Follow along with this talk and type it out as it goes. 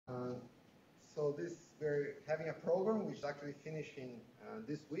So we're having a program which is actually finishing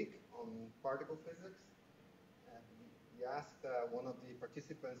this week on particle physics. And we asked one of the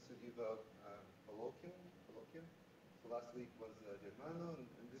participants to give a colloquium. So last week was Germano,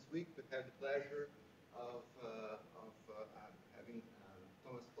 and this week we have the pleasure of having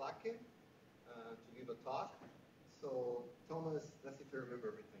Thomas Flacke to give a talk. So Thomas, let's see if I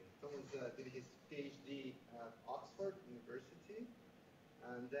remember everything. Thomas did his PhD at Oxford University,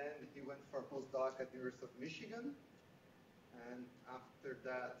 and then he went for a postdoc at the University of Michigan, and after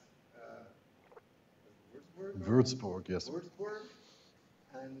that, Würzburg, yes. Würzburg,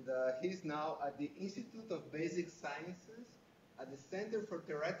 and he's now at the Institute of Basic Sciences at the Center for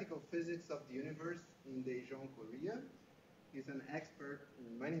Theoretical Physics of the Universe in Daejeon, Korea. He's an expert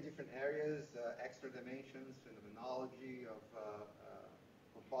in many different areas, extra dimensions, phenomenology of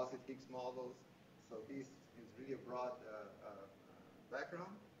composite Higgs models. So he's really a broad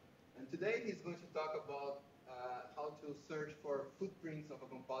background. And today he's going to talk about how to search for footprints of a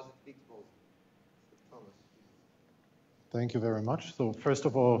composite Higgs boson. So, Thomas. Thank you very much. So first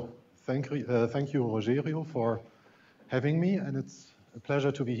of all, thank you, Rogerio, for having me, and it's a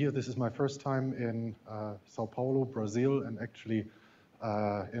pleasure to be here. This is my first time in Sao Paulo, Brazil, and actually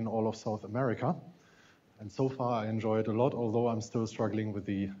in all of South America. And so far I enjoyed a lot, although I'm still struggling with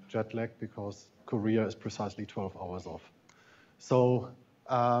the jet lag because Korea is precisely 12 hours off. So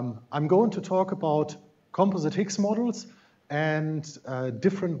I'm going to talk about composite Higgs models and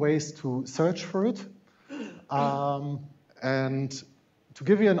different ways to search for it. And to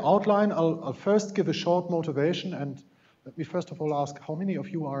give you an outline, I'll first give a short motivation, and let me first of all ask, how many of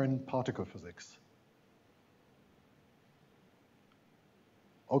you are in particle physics?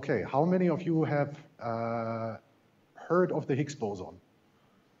 Okay, how many of you have heard of the Higgs boson?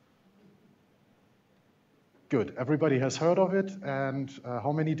 Good, everybody has heard of it, and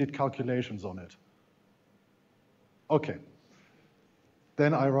how many did calculations on it? Okay,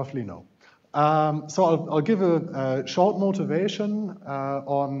 then I roughly know. So I'll give a short motivation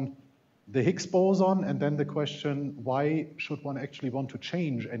on the Higgs boson, and then the question, why should one actually want to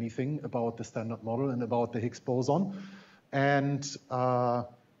change anything about the standard model and about the Higgs boson? And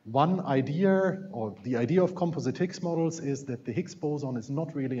one idea, or the idea of composite Higgs models, is that the Higgs boson is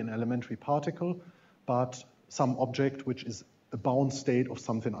not really an elementary particle, but some object which is a bound state of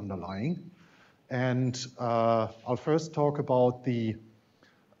something underlying. And I'll first talk about the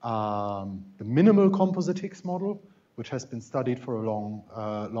minimal composite Higgs model, which has been studied for a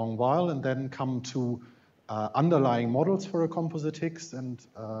long while, and then come to underlying models for a composite Higgs. And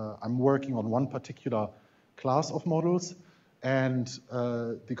I'm working on one particular class of models. And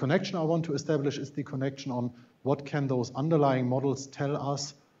the connection I want to establish is the connection on what can those underlying models tell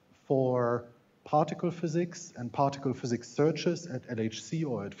us for particle physics and particle physics searches at LHC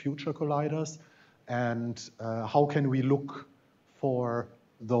or at future colliders, and how can we look for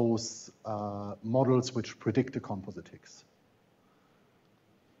those models which predict the composite Higgs.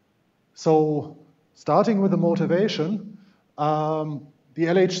 So starting with the motivation, the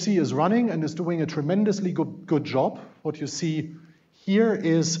LHC is running and is doing a tremendously good job. What you see here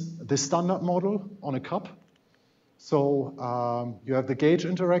is the standard model on a cup. So you have the gauge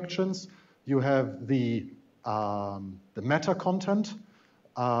interactions, you have the matter content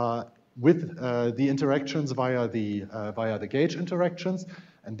with the interactions via the gauge interactions.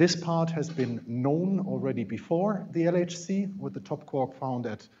 And this part has been known already before the LHC with the top quark found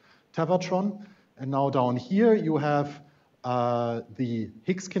at Tevatron. And now down here you have the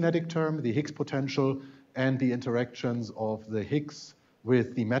Higgs kinetic term, the Higgs potential, and the interactions of the Higgs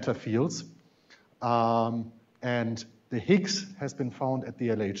with the matter fields. And the Higgs has been found at the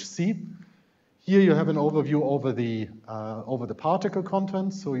LHC. Here you have an overview over the particle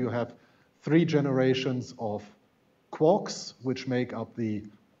content. So you have 3 generations of quarks, which make up the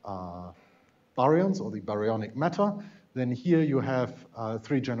baryons or the baryonic matter. Then here you have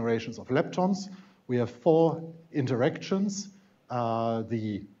 3 generations of leptons. We have 4 interactions,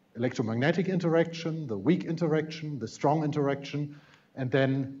 the electromagnetic interaction, the weak interaction, the strong interaction, and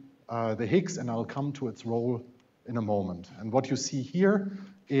then the Higgs, and I'll come to its role in a moment. And what you see here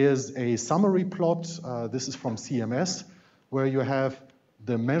is a summary plot. This is from CMS, where you have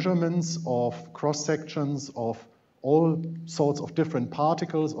the measurements of cross-sections of all sorts of different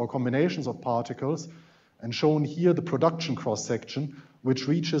particles or combinations of particles, and shown here the production cross-section, which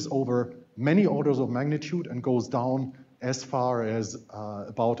reaches over many orders of magnitude and goes down as far as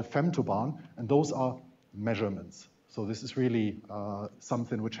about a femtobarn, and those are measurements. So this is really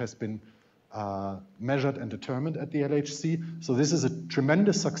something which has been measured and determined at the LHC. So this is a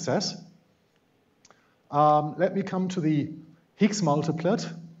tremendous success. Let me come to the Higgs multiplet.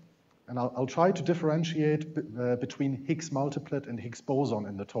 And I'll try to differentiate between Higgs multiplet and Higgs boson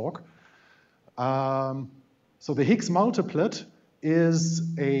in the talk. So the Higgs multiplet is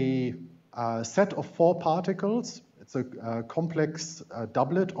a set of 4 particles. It's a complex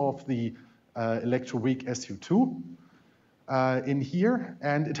doublet of the electroweak SU2 in here,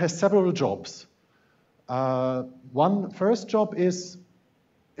 and it has several jobs. One first job is,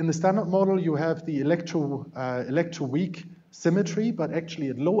 in the standard model, you have the electroweak symmetry, but actually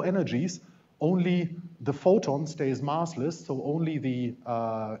at low energies, only the photon stays massless, so only the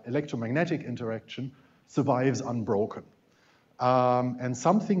electromagnetic interaction survives unbroken. And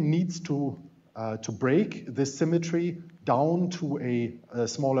something needs to break this symmetry down to a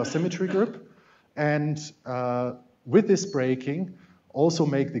smaller symmetry group, and with this breaking, also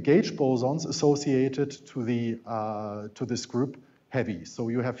make the gauge bosons associated to this group heavy. So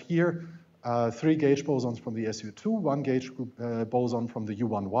you have here 3 gauge bosons from the SU2, 1 gauge boson from the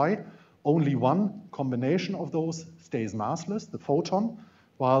U1Y. Only one combination of those stays massless, the photon,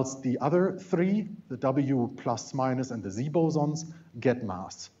 whilst the other 3, the W plus minus and the Z bosons, get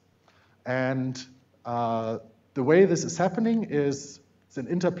mass. And the way this is happening is it's an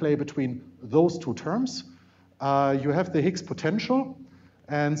interplay between those 2 terms. You have the Higgs potential,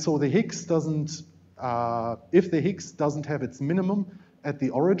 and so the Higgs doesn't, if the Higgs doesn't have its minimum at the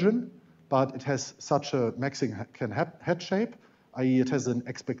origin, but it has such a Mexican head shape, i.e. it has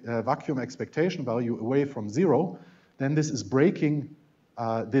a vacuum expectation value away from 0, then this is breaking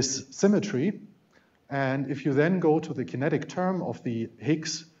this symmetry. And if you then go to the kinetic term of the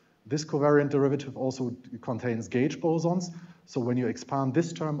Higgs, this covariant derivative also contains gauge bosons. So when you expand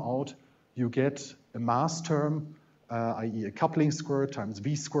this term out, you get a mass term, i.e. a coupling squared times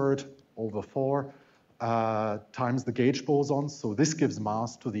V squared over 4 times the gauge bosons. So this gives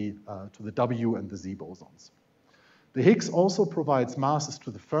mass to the W and the Z bosons. The Higgs also provides masses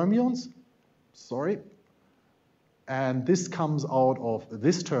to the fermions, and this comes out of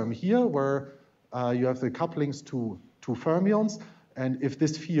this term here, where you have the couplings to fermions, and if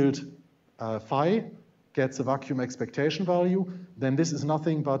this field phi gets a vacuum expectation value, then this is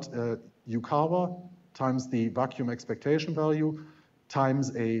nothing but Yukawa times the vacuum expectation value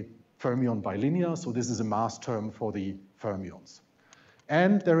times a fermion bilinear, so this is a mass term for the fermions.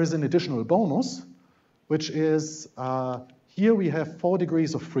 And there is an additional bonus, which is here we have 4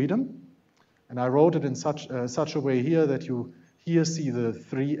 degrees of freedom, and I wrote it in such a way here that you here see the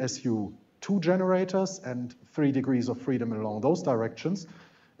 3 SU2 generators and 3 degrees of freedom along those directions,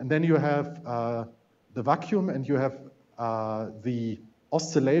 and then you have the vacuum, and you have the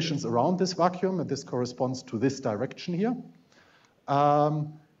oscillations around this vacuum, and this corresponds to this direction here.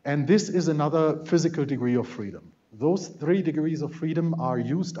 And this is another physical degree of freedom. Those 3 degrees of freedom are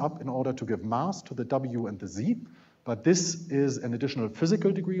used up in order to give mass to the W and the Z, but this is an additional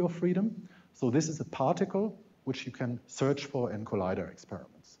physical degree of freedom. So this is a particle which you can search for in collider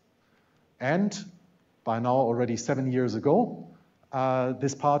experiments. And by now already 7 years ago,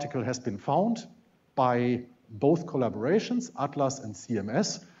 this particle has been found by both collaborations, ATLAS and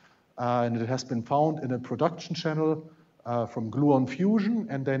CMS, and it has been found in a production channel from gluon fusion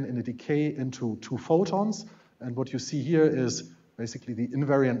and then in a decay into 2 photons. And what you see here is basically the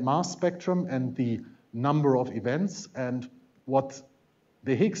invariant mass spectrum and the number of events. And what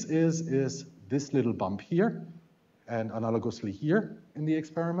the Higgs is this little bump here and analogously here in the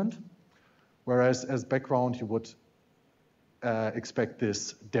experiment. Whereas as background, you would expect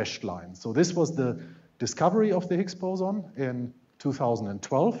this dashed line. So this was the discovery of the Higgs boson in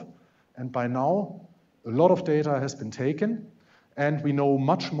 2012. And by now, a lot of data has been taken, and we know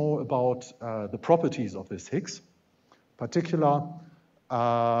much more about the properties of this Higgs. In particular,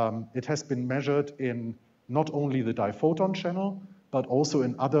 it has been measured in not only the diphoton channel, but also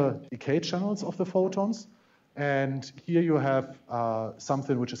in other decay channels of the photons. And here you have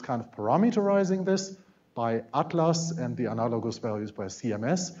something which is kind of parameterizing this by ATLAS and the analogous values by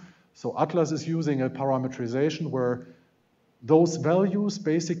CMS. So ATLAS is using a parameterization where those values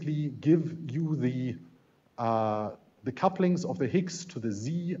basically give you the couplings of the Higgs to the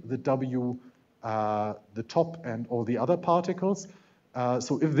Z, the W, the top, and all the other particles.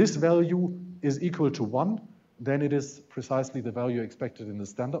 So if this value is equal to 1, then it is precisely the value expected in the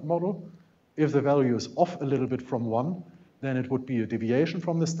standard model. If the value is off a little bit from 1, then it would be a deviation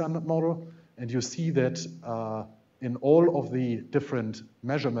from the standard model. And you see that in all of the different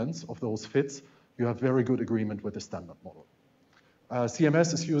measurements of those fits, you have very good agreement with the standard model.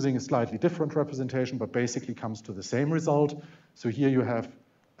 CMS is using a slightly different representation, but basically comes to the same result. So here you have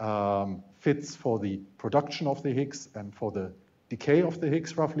fits for the production of the Higgs and for the decay of the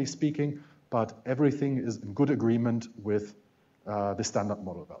Higgs, roughly speaking, but everything is in good agreement with the standard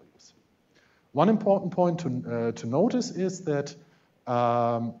model values. One important point to notice is that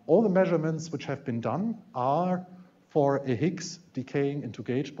all the measurements which have been done are for a Higgs decaying into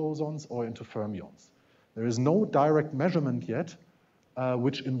gauge bosons or into fermions. There is no direct measurement yet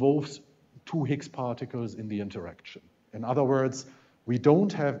which involves two Higgs particles in the interaction. In other words, we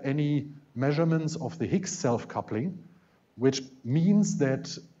don't have any measurements of the Higgs self-coupling, which means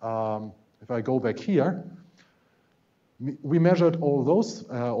that, if I go back here, we measured all those,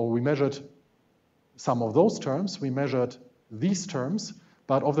 or we measured some of those terms, we measured these terms,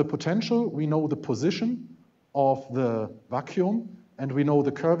 but of the potential, we know the position of the vacuum, and we know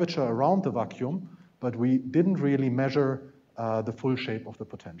the curvature around the vacuum, but we didn't really measure the full shape of the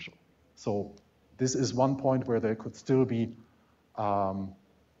potential. So this is one point where there could still be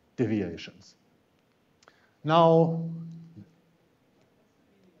deviations. Now,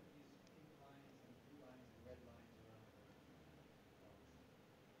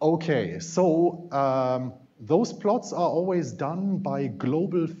 okay, so those plots are always done by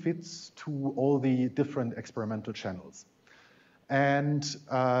global fits to all the different experimental channels. And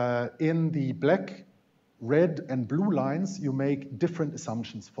in the black, red, and blue lines, you make different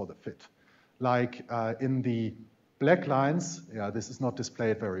assumptions for the fit. Like in the black lines, yeah, this is not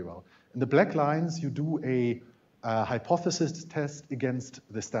displayed very well. In the black lines, you do a hypothesis test against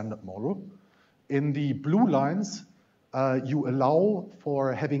the standard model. In the blue lines, you allow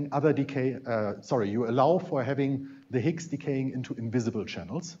for having other decay, you allow for having the Higgs decaying into invisible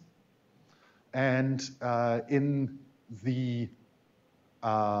channels. And in the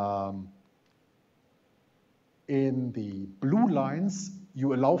blue lines,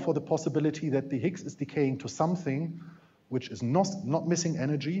 you allow for the possibility that the Higgs is decaying to something which is not missing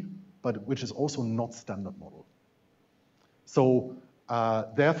energy, but which is also not standard model. So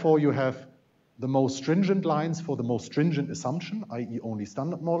therefore, you have the most stringent lines for the most stringent assumption, i.e. only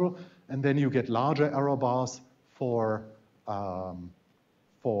standard model, and then you get larger error bars for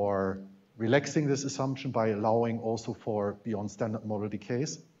relaxing this assumption by allowing also for beyond standard model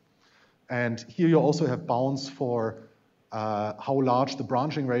decays. And here you also have bounds for how large the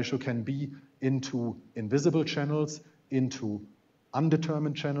branching ratio can be into invisible channels, into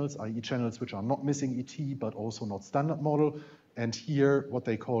undetermined channels, i.e. channels which are not missing ET, but also not standard model. And here, what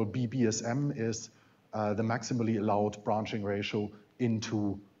they call BBSM is the maximally allowed branching ratio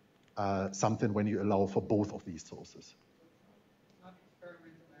into something when you allow for both of these sources. Not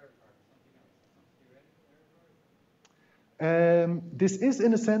experimental error bar, something else, some theoretical error bar? This is,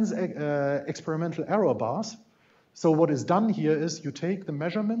 in a sense, experimental error bars. So what is done here is you take the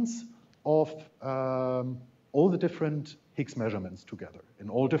measurements of all the different Higgs measurements together in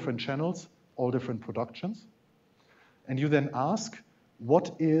all different channels, all different productions. And you then ask,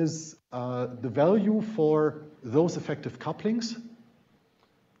 what is the value for those effective couplings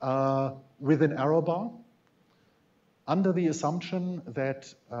with an error bar under the assumption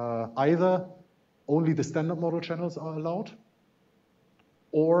that either only the standard model channels are allowed,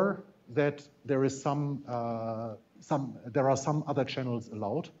 or that there is there are some other channels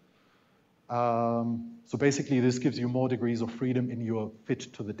allowed. So basically, this gives you more degrees of freedom in your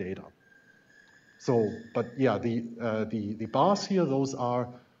fit to the data. So, but yeah, the bars here, those are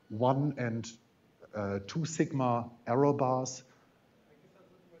 1 and 2 sigma error bars. I guess I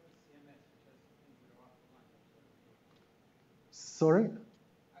was looking at the CMS, which has things that are off the line. Sorry?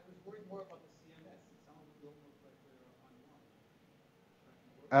 I was worried more about the CMS. Some of them don't look like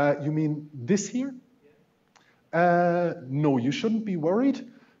they're on one. You mean this here? Yeah. No, you shouldn't be worried.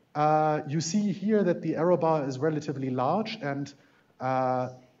 You see here that the error bar is relatively large, and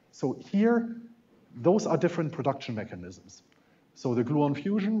so here, those are different production mechanisms. So the gluon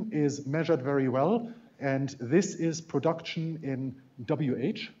fusion is measured very well, and this is production in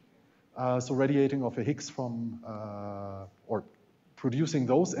WH, so radiating of a Higgs from, or producing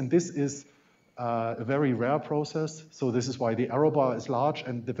those, and this is a very rare process, so this is why the error bar is large,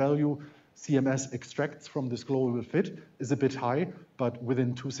 and the value CMS extracts from this global fit is a bit high, but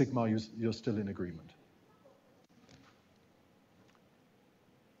within 2 sigma, you're still in agreement.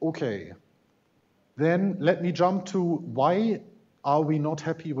 Okay. Then let me jump to why are we not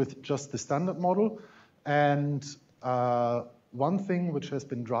happy with just the standard model? And one thing which has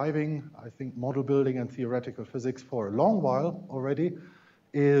been driving, I think, model building and theoretical physics for a long while already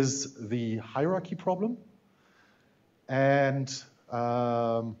is the hierarchy problem. And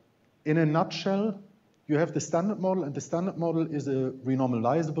in a nutshell, you have the standard model, and the standard model is a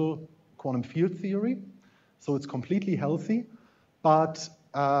renormalizable quantum field theory. So it's completely healthy. But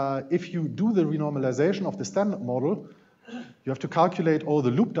if you do the renormalization of the standard model, you have to calculate all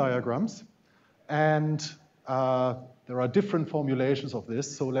the loop diagrams. And there are different formulations of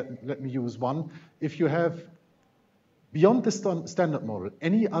this, so let me use one. If you have, beyond the standard model,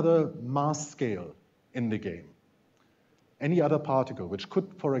 any other mass scale in the game, any other particle, which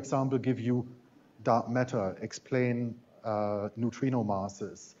could, for example, give you dark matter, explain neutrino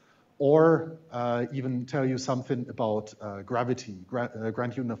masses, or even tell you something about gravity,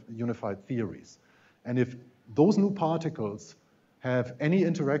 grand unified theories. And if those new particles have any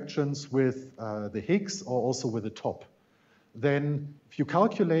interactions with the Higgs or also with the top, then if you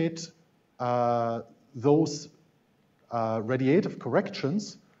calculate those radiative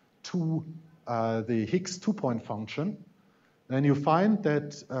corrections to the Higgs two-point function, then you find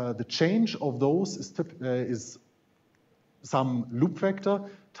that the change of those is some loop vector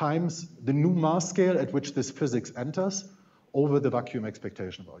times the new mass scale at which this physics enters over the vacuum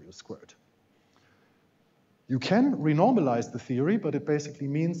expectation value squared. You can renormalize the theory, but it basically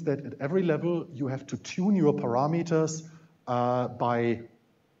means that at every level you have to tune your parameters by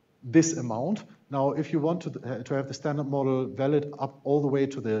this amount. Now, if you want to have the standard model valid up all the way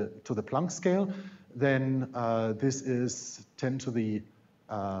to the Planck scale, then this is 10 to the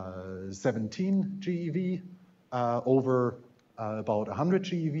 17 GeV over about 100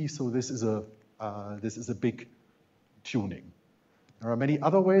 GeV. So this is a big tuning. There are many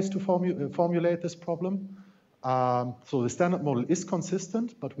other ways to formulate this problem. So the standard model is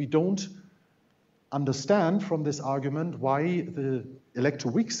consistent, but we don't understand from this argument why the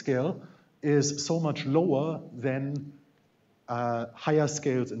electroweak scale is so much lower than higher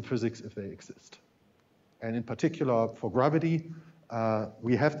scales in physics if they exist. And in particular, for gravity,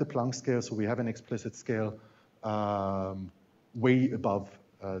 we have the Planck scale, so we have an explicit scale way above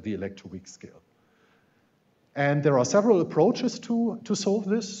the electroweak scale. And there are several approaches to solve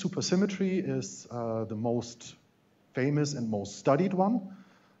this. Supersymmetry is the most famous and most studied one.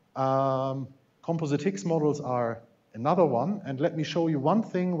 Composite Higgs models are another one. And let me show you one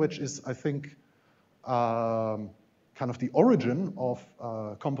thing which is, I think, kind of the origin of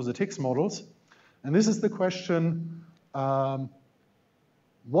composite Higgs models. And this is the question,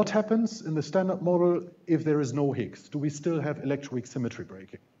 what happens in the standard model if there is no Higgs? Do we still have electroweak symmetry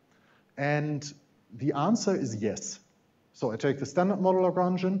breaking? And the answer is yes. So I take the standard model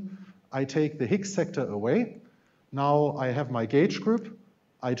Lagrangian, I take the Higgs sector away. Now I have my gauge group.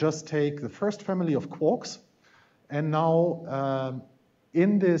 I just take the first family of quarks. And now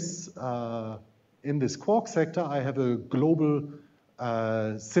in this quark sector, I have a global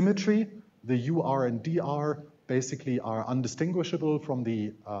symmetry. The UR and DR basically are undistinguishable from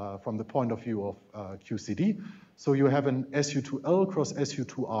the point of view of QCD. So you have an SU2L cross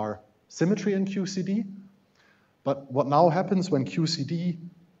SU2R symmetry in QCD. But what now happens when QCD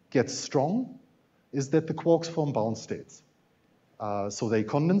gets strong is that the quarks form bound states. So they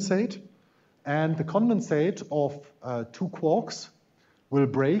condensate, and the condensate of two quarks will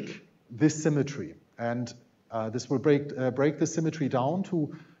break this symmetry. And this will break the symmetry down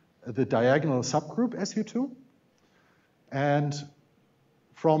to the diagonal subgroup SU2. And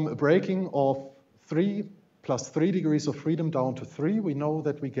from a breaking of 3 plus 3 degrees of freedom down to 3, we know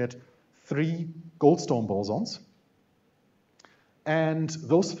that we get 3 Goldstone bosons. And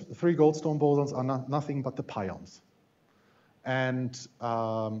those 3 Goldstone bosons are nothing but the pions. And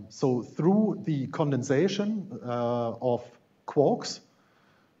so through the condensation of quarks,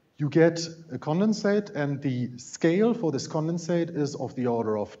 you get a condensate, and the scale for this condensate is of the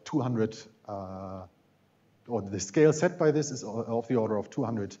order of 200, or the scale set by this is of the order of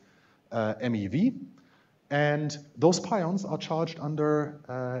 200 MeV. And those pions are charged under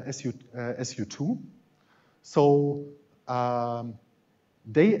SU2. So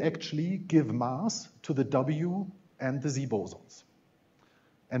they actually give mass to the W and the Z bosons.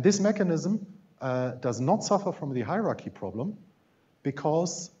 And this mechanism does not suffer from the hierarchy problem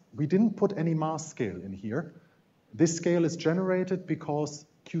because we didn't put any mass scale in here. This scale is generated because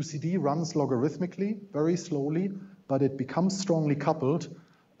QCD runs logarithmically, very slowly, but it becomes strongly coupled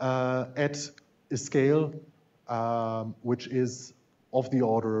at a scale which is of the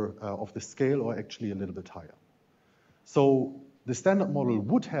order of the scale, or actually a little bit higher. So the standard model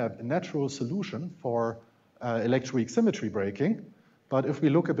would have a natural solution for electroweak symmetry breaking, but if we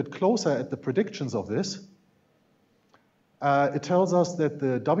look a bit closer at the predictions of this, it tells us that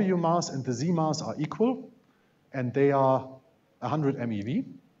the W mass and the Z mass are equal, and they are 100 MeV,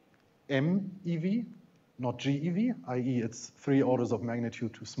 MeV, not GeV, i.e. it's 3 orders of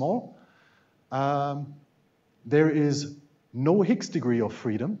magnitude too small. There is no Higgs degree of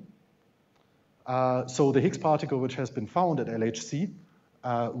freedom. So the Higgs particle which has been found at LHC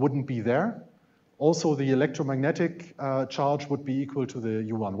wouldn't be there. Also, the electromagnetic charge would be equal to the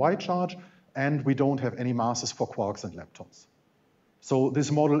U1Y charge, and we don't have any masses for quarks and leptons. So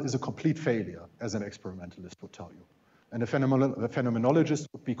this model is a complete failure, as an experimentalist would tell you. And a phenomenologist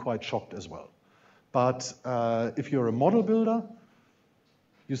would be quite shocked as well. But if you're a model builder,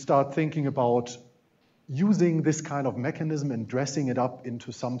 you start thinking about using this kind of mechanism and dressing it up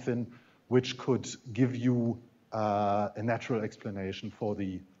into something which could give you a natural explanation for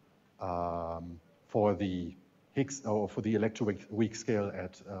the Higgs, or for the electroweak scale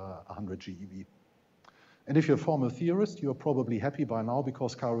at 100 GeV. And if you're a formal theorist, you're probably happy by now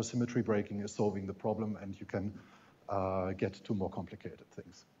because chiral symmetry breaking is solving the problem, and you can get to more complicated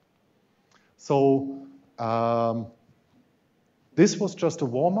things. So this was just a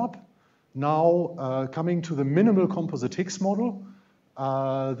warm-up. Now coming to the minimal composite Higgs model,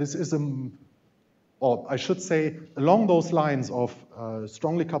 this is or I should say, along those lines of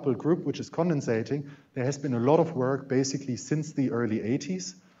strongly coupled group, which is condensating, there has been a lot of work basically since the early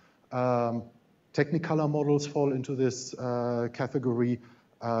 80s. Technicolor models fall into this category.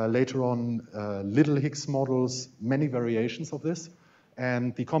 Later on, little Higgs models, many variations of this.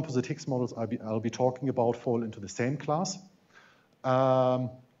 And the composite Higgs models I'll be talking about fall into the same class.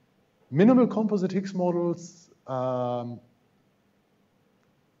 Minimal composite Higgs models,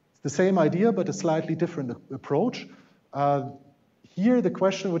 the same idea, but a slightly different approach. Here, the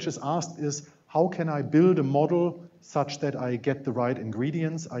question which is asked is, how can I build a model such that I get the right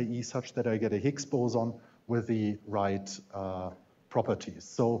ingredients, i.e. such that I get a Higgs boson with the right properties?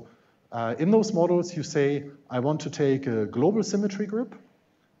 So in those models, you say, I want to take a global symmetry group,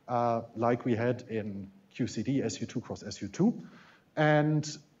 like we had in QCD, SU2 cross SU2.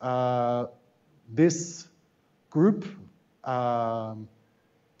 And this group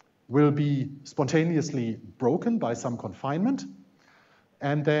will be spontaneously broken by some confinement.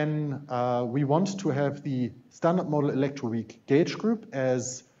 And then we want to have the standard model electroweak gauge group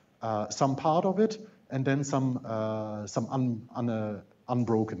as some part of it, and then some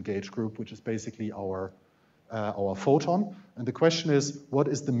unbroken gauge group, which is basically our photon. And the question is, what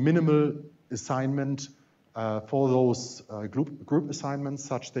is the minimal assignment for those group assignments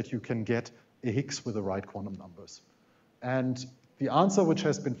such that you can get a Higgs with the right quantum numbers? And the answer, which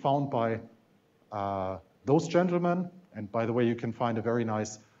has been found by those gentlemen, and by the way, you can find a very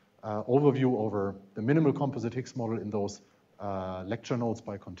nice overview over the minimal composite Higgs model in those lecture notes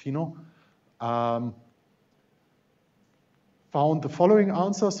by Contino, found the following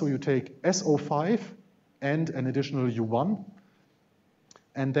answer. So you take SO5 and an additional U1.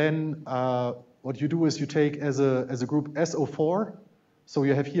 And then what you do is you take as a group SO4. So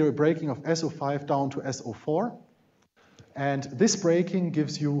you have here a breaking of SO5 down to SO4. And this breaking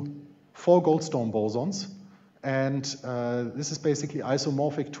gives you 4 Goldstone bosons. And this is basically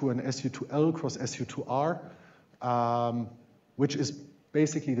isomorphic to an SU2L cross SU2R, which is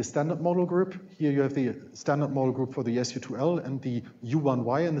basically the standard model group. Here you have the standard model group for the SU2L, and the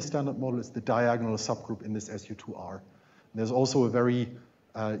U1Y in the standard model is the diagonal subgroup in this SU2R. And there's also a very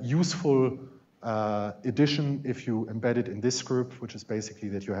useful addition if you embed it in this group, which is basically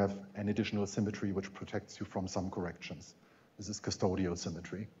that you have an additional symmetry which protects you from some corrections. This is custodial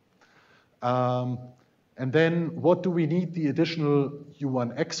symmetry. And then what do we need the additional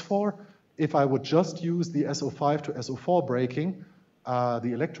U1X for? If I would just use the SO5 to SO4 breaking,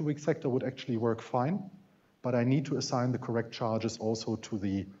 the electroweak sector would actually work fine, but I need to assign the correct charges also to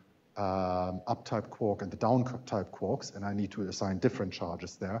the up-type quark and the down-type quarks, and I need to assign different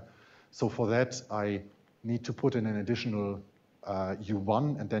charges there. So for that, I need to put in an additional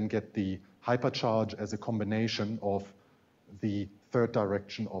U1 and then get the hypercharge as a combination of the third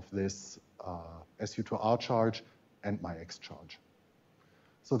direction of this SU2R charge and my X charge.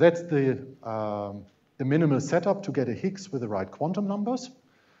 So that's the minimal setup to get a Higgs with the right quantum numbers.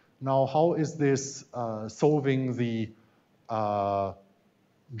 Now, how is this solving the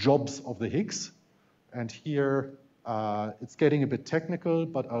jobs of the Higgs? And here, it's getting a bit technical,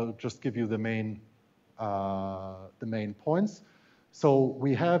 but I'll just give you the main points. So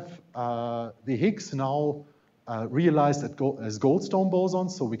we have the Higgs now realized as Goldstone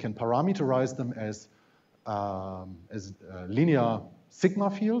bosons, so we can parameterize them as linear sigma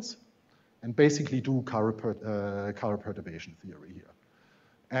fields and basically do chiral perturbation theory here.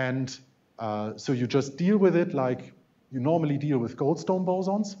 And so you just deal with it like you normally deal with Goldstone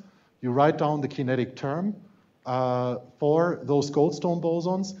bosons. You write down the kinetic term for those Goldstone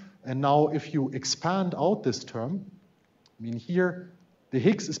bosons. And now if you expand out this term, I mean here, the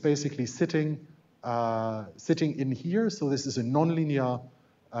Higgs is basically sitting in here. So this is a nonlinear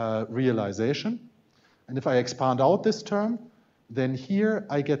realization. And if I expand out this term, then here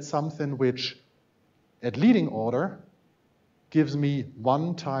I get something which at leading order gives me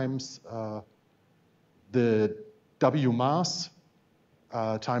 1 times the W mass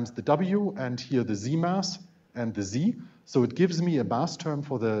times the W, and here the Z mass and the Z. So it gives me a mass term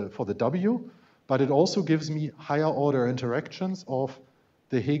for the W, but it also gives me higher order interactions of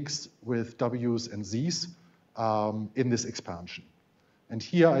the Higgs with W's and Z's in this expansion. And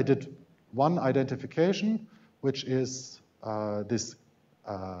here I did one identification, which is this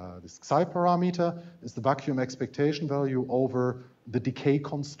psi parameter is the vacuum expectation value over the decay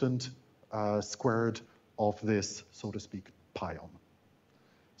constant squared of this, so to speak, pion.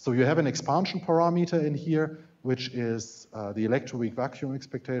 So you have an expansion parameter in here, which is the electroweak vacuum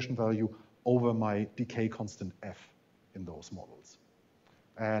expectation value over my decay constant F in those models.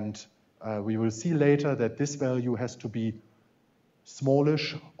 And we will see later that this value has to be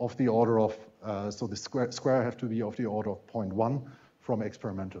smallish of the order of, so the square have to be of the order of 0.1 from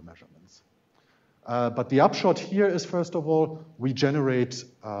experimental measurements. But the upshot here is, first of all, we generate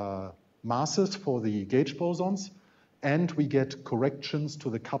masses for the gauge bosons, and we get corrections to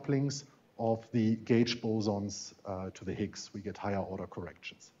the couplings of the gauge bosons to the Higgs. We get higher order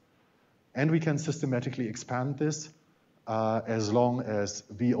corrections. And we can systematically expand this as long as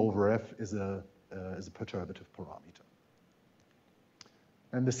V over F is a perturbative parameter.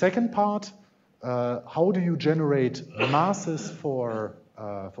 And the second part, how do you generate masses for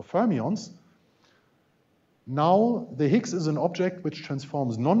fermions? Now, the Higgs is an object which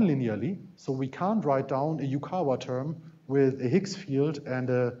transforms non-linearly, so we can't write down a Yukawa term with a Higgs field and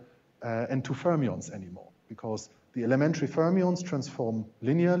two fermions anymore, because the elementary fermions transform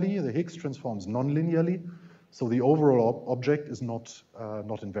linearly, the Higgs transforms non-linearly, so the overall object is not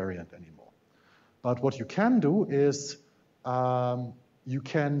invariant anymore. But what you can do is you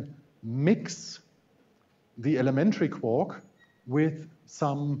can mix the elementary quark with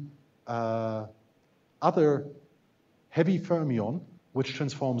some other heavy fermion which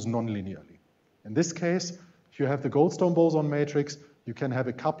transforms non-linearly. In this case, if you have the Goldstone boson matrix, you can have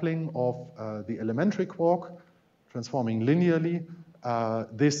a coupling of the elementary quark transforming linearly,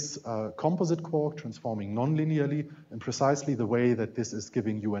 this composite quark transforming non-linearly, in precisely the way that this is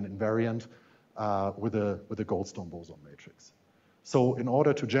giving you an invariant with a Goldstone boson matrix. So in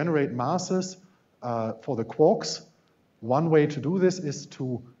order to generate masses for the quarks, one way to do this is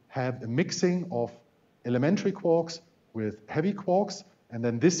to have a mixing of elementary quarks with heavy quarks, and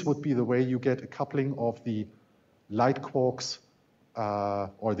then this would be the way you get a coupling of the light quarks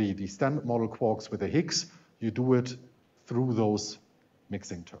or the standard model quarks with the Higgs. You do it through those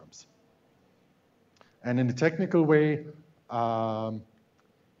mixing terms. And in a technical way,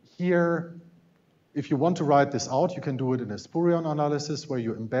 here, if you want to write this out, you can do it in a spurion analysis where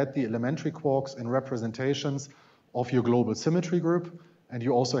you embed the elementary quarks in representations of your global symmetry group, and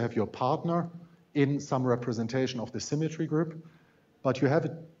you also have your partner in some representation of the symmetry group. But you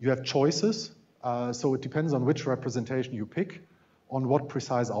have choices, so it depends on which representation you pick, on what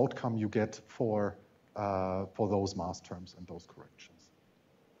precise outcome you get for those mass terms and those corrections.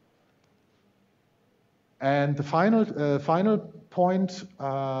 And the final point,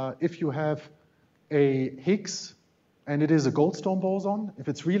 if you have a Higgs and it is a Goldstone boson, if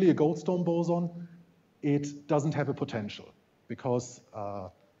it's really a Goldstone boson, it doesn't have a potential because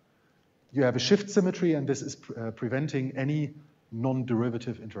you have a shift symmetry, and this is preventing any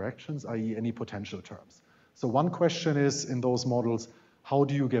non-derivative interactions, i.e. any potential terms. So one question is, in those models, how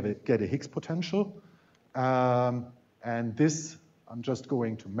do you get a Higgs potential? And this I'm just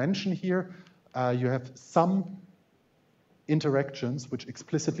going to mention here. You have some interactions which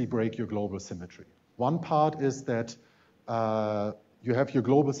explicitly break your global symmetry. One part is that you have your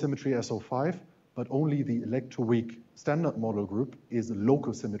global symmetry SO5, but only the electroweak standard model group is a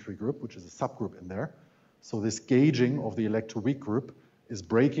local symmetry group, which is a subgroup in there. So this gauging of the electroweak group is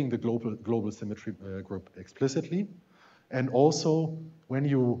breaking the global symmetry group explicitly. And also, when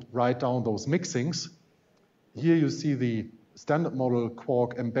you write down those mixings, here you see the standard model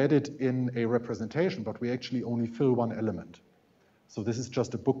quark embedded in a representation, but we actually only fill one element. So this is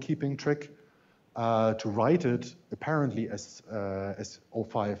just a bookkeeping trick to write it apparently as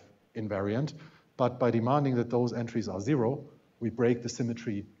O5 invariant, but by demanding that those entries are 0, we break the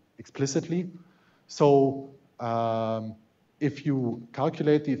symmetry explicitly. So if you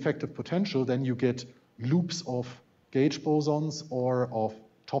calculate the effective potential, then you get loops of gauge bosons or of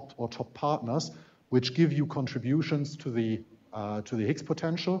top partners, which give you contributions to the Higgs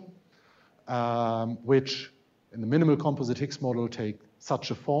potential, which in the minimal composite Higgs model take such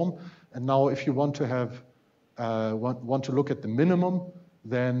a form. And now, if you want to have want to look at the minimum,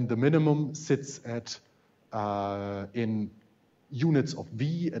 then the minimum sits at in units of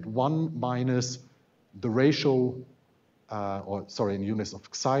V at 1 minus the ratio in units of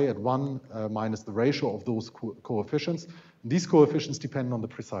psi at 1 minus the ratio of those coefficients. And these coefficients depend on the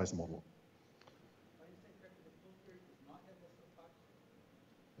precise model.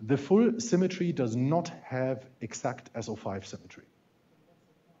 The full symmetry does not have exact SO5 symmetry.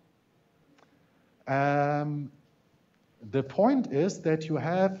 The point is that you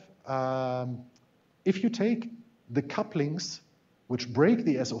have, if you take the couplings which break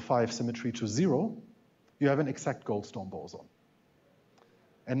the SO5 symmetry to 0, you have an exact Goldstone boson.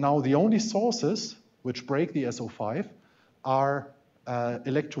 And now the only sources which break the SO5 are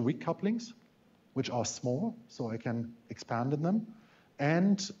electroweak couplings, which are small, so I can expand in them,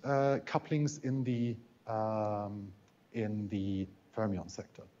 and couplings in the fermion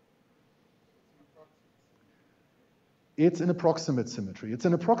sector. It's an approximate symmetry. It's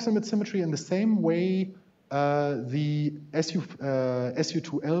an approximate symmetry in the same way the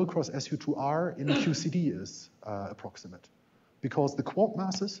SU2L cross SU2R in QCD is approximate, because the quark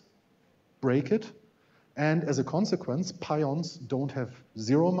masses break it, and as a consequence, pions don't have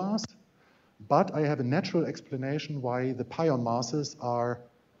 0 mass, but I have a natural explanation why the pion masses are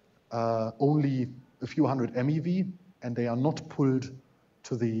only a few hundred MeV, and they are not pulled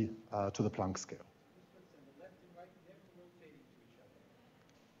to the Planck scale.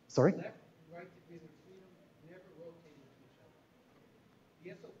 Sorry? Left and right degrees of freedom never rotate into each other.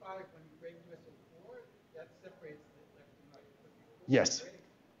 The SO5, when you break to SO4, that separates the left and right. Yes. Break,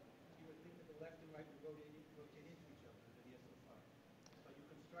 you would think that the left and right would rotate into each other under the SO5. So you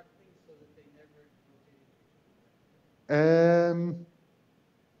construct things so that they never rotate into each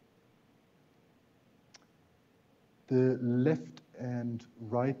other. The left and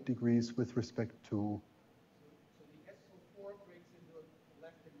right degrees with respect to...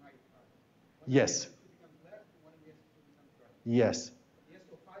 Yes. Yes. The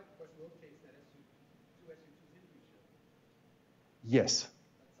SO5, of course, rotates that SU2 into each other. Yes.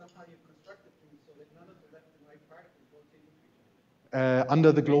 But somehow you've constructed things so that none of the left and right particles rotate into each other.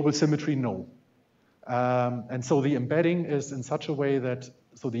 Under the global symmetry, no. And so the embedding is in such a way that,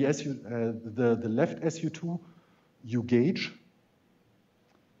 so the left SU2 you gauge,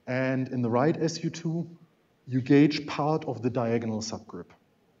 and in the right SU2 you gauge part of the diagonal subgroup.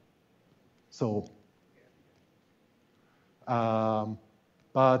 So, the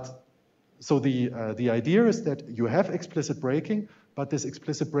idea is that you have explicit breaking, but this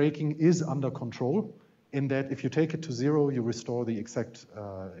explicit breaking is under control in that if you take it to 0, you restore the exact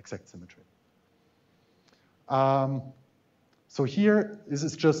symmetry. So here, this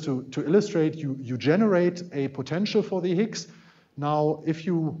is just to illustrate, you generate a potential for the Higgs. Now, if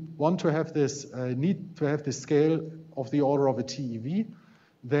you want to have this, need to have this scale of the order of a TeV,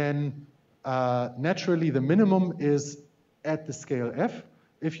 then naturally, the minimum is at the scale f.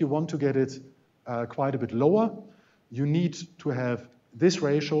 If you want to get it quite a bit lower, you need to have this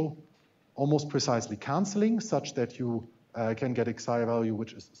ratio almost precisely canceling, such that you can get a psi value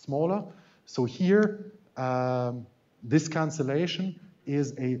which is smaller. So here, this cancellation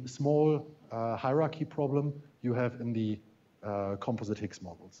is a small hierarchy problem you have in the composite Higgs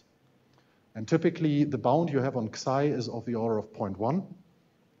models. And typically, the bound you have on psi is of the order of 0.1.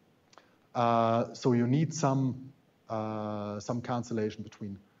 So you need some cancellation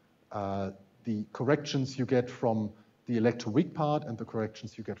between the corrections you get from the electroweak part and the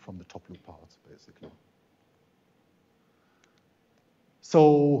corrections you get from the top loop parts, basically.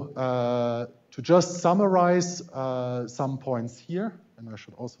 So to just summarize some points here, and I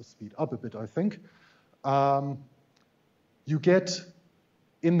should also speed up a bit, I think, you get,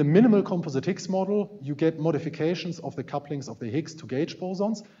 in the minimal composite Higgs model, you get modifications of the couplings of the Higgs to gauge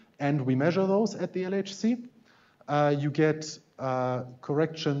bosons, and we measure those at the LHC. You get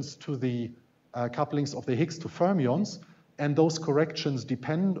corrections to the couplings of the Higgs to fermions, and those corrections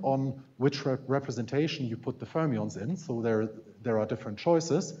depend on which representation you put the fermions in, so there are different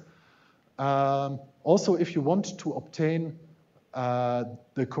choices. Also, if you want to obtain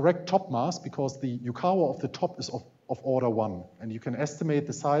the correct top mass, because the Yukawa of the top is of order 1, and you can estimate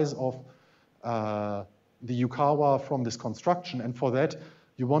the size of the Yukawa from this construction, and for that,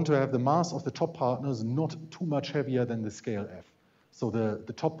 you want to have the mass of the top partners not too much heavier than the scale f. So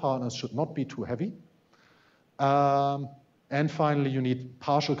the top partners should not be too heavy. And finally, you need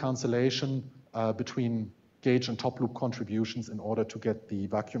partial cancellation between gauge and top loop contributions in order to get the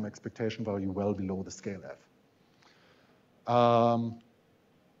vacuum expectation value well below the scale f.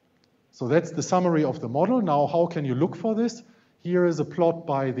 So that's the summary of the model. Now, how can you look for this? Here is a plot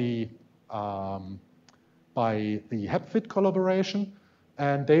by the HEPFIT collaboration,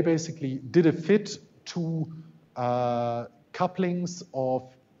 and they basically did a fit to couplings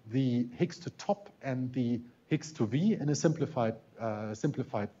of the Higgs to top and the Higgs to V in a simplified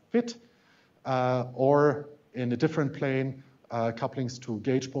fit, or in a different plane, couplings to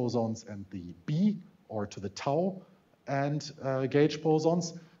gauge bosons and the B, or to the tau and gauge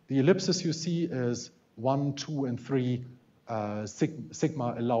bosons. The ellipsis you see is 1, 2, and 3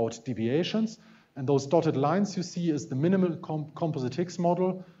 sigma allowed deviations. And those dotted lines you see is the minimal composite Higgs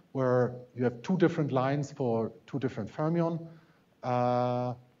model, where you have 2 different lines for 2 different fermion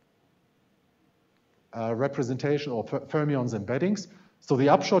representation or fermions embeddings. So the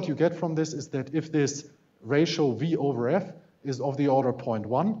upshot you get from this is that if this ratio V over F is of the order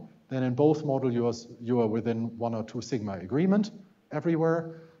 0.1, then in both models you are within 1 or 2 sigma agreement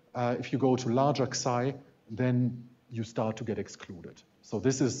everywhere. If you go to larger psi, then you start to get excluded. So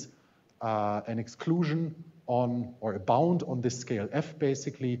this is an exclusion on, or a bound on this scale F,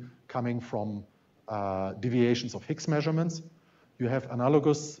 basically coming from deviations of Higgs measurements. You have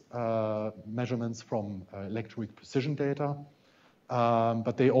analogous measurements from electroweak precision data,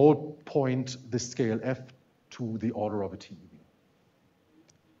 but they all point this scale F to the order of a TeV.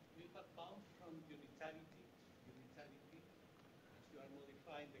 You have bound from unitarity, you are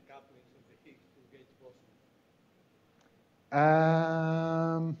modifying the couplings of the Higgs to gauge boson.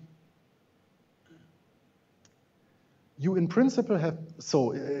 You in principle have,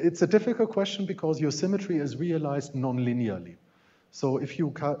 so it's a difficult question because your symmetry is realized non-linearly. So if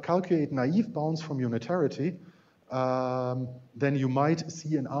you calculate naive bounds from unitarity, then you might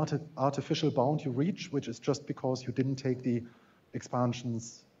see an artificial bound you reach, which is just because you didn't take the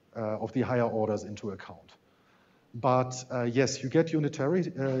expansions of the higher orders into account. But yes, you get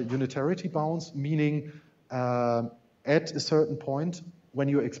unitarity bounds, meaning at a certain point, when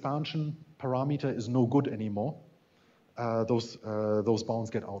your expansion parameter is no good anymore, those bounds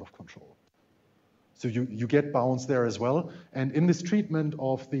get out of control. So you get bounds there as well. And in this treatment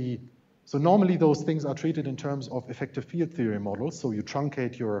of so normally those things are treated in terms of effective field theory models. So you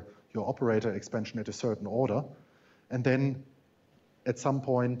truncate your operator expansion at a certain order. And then at some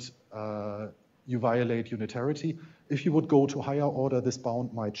point, you violate unitarity. If you would go to higher order, this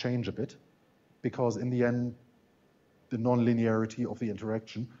bound might change a bit, because in the end, the nonlinearity of the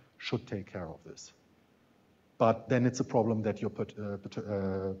interaction should take care of this. But then it's a problem that your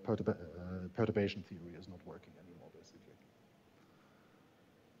perturbation theory is not working anymore, basically.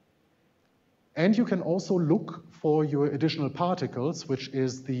 And you can also look for your additional particles, which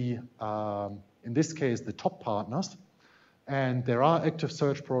is in this case, the top partners. And there are active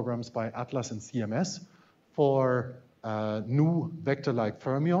search programs by Atlas and CMS for new vector-like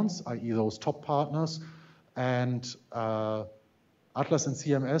fermions, i.e. those top partners. And Atlas and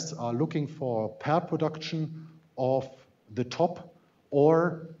CMS are looking for pair production of the top,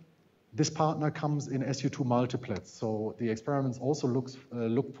 or this partner comes in SU2 multiplets. So the experiments also look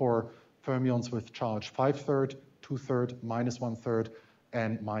for fermions with charge 5/3, 2/3, -1/3,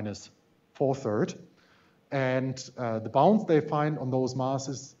 and -4/3. And the bounds they find on those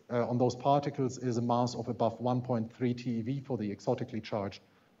masses, on those particles, is a mass of above 1.3 TeV for the exotically charged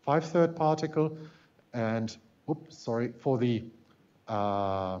 5/3 particle, and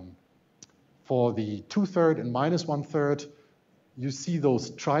for the 2/3 and -1/3, you see those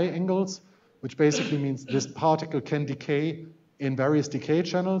triangles, which basically means this particle can decay in various decay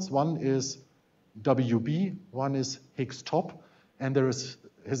channels. One is WB, one is Higgs top, and there is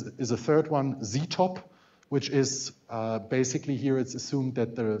a third one, Z top, which is basically here it's assumed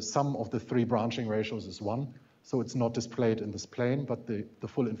that the sum of the 3 branching ratios is 1. So it's not displayed in this plane, but the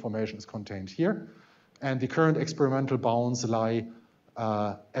full information is contained here. And the current experimental bounds lie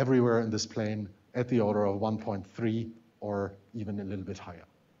everywhere in this plane at the order of 1.3 or even a little bit higher.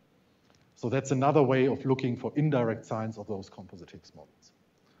 So that's another way of looking for indirect signs of those composite Higgs models.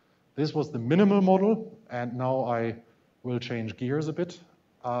 This was the minimal model, and now I will change gears a bit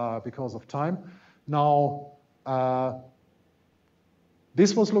because of time. Now,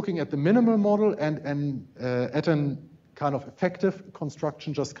 this was looking at the minimal model and at a kind of effective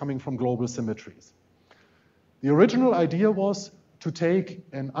construction just coming from global symmetries. The original idea was to take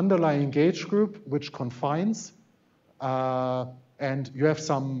an underlying gauge group which confines, and you have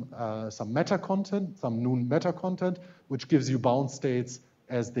some meta content, some known meta content, which gives you bound states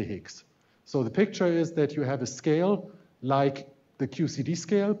as the Higgs. So the picture is that you have a scale like the QCD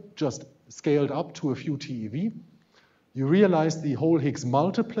scale, just scaled up to a few TeV. You realize the whole Higgs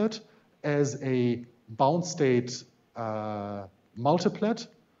multiplet as a bound state multiplet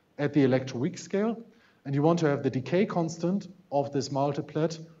at the electroweak scale, and you want to have the decay constant of this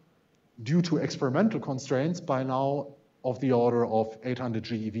multiplet due to experimental constraints by now of the order of 800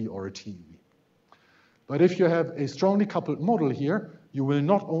 GeV or a TeV. But if you have a strongly coupled model here, you will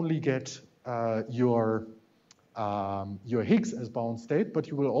not only get your your Higgs as bound state, but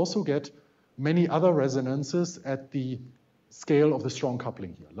you will also get many other resonances at the scale of the strong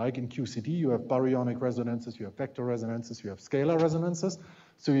coupling here. Like in QCD, you have baryonic resonances, you have vector resonances, you have scalar resonances.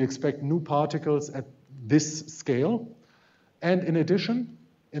 So you expect new particles at this scale. And in addition,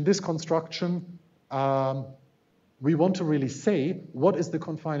 in this construction, we want to really say what is the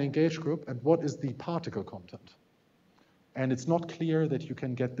confining gauge group and what is the particle content. And it's not clear that you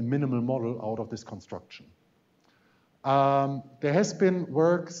can get the minimal model out of this construction. There has been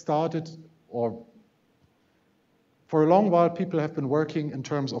work started, or for a long while, people have been working in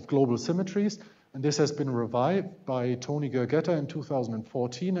terms of global symmetries, and this has been revived by Tony Gergetta in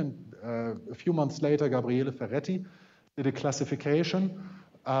 2014, and a few months later, Gabriele Ferretti did a classification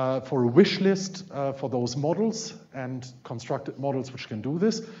for a wish list for those models and constructed models which can do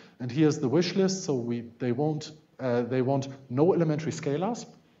this. And here's the wish list. So they want no elementary scalars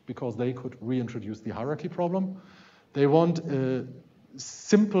because they could reintroduce the hierarchy problem. They want a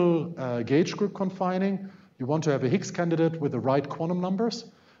simple gauge group confining. You want to have a Higgs candidate with the right quantum numbers,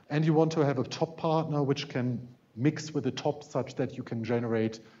 and you want to have a top partner which can mix with the top such that you can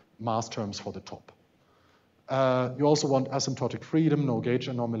generate mass terms for the top. You also want asymptotic freedom, no gauge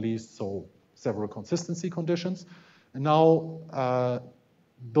anomalies, so several consistency conditions. And now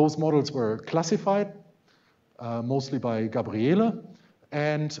those models were classified, mostly by Gabriele,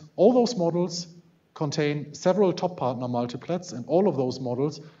 and all those models contain several top partner multiplets, and all of those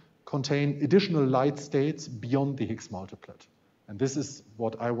models contain additional light states beyond the Higgs multiplet. And this is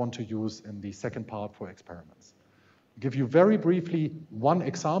what I want to use in the second part for experiments. I'll give you very briefly one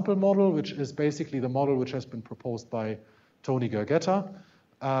example model, which is basically the model which has been proposed by Tony Gergetta.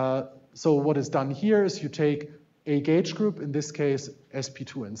 So what is done here is you take a gauge group, in this case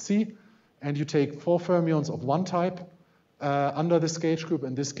sp2 and C, and you take 4 fermions of one type under this gauge group,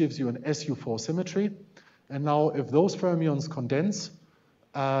 and this gives you an SU4 symmetry. And now if those fermions condense,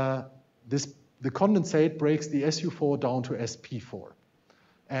 the condensate breaks the SU4 down to sp4.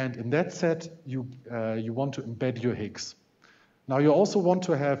 And in that set, you want to embed your Higgs. Now you also want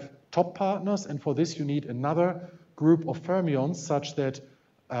to have top partners, and for this you need another group of fermions such that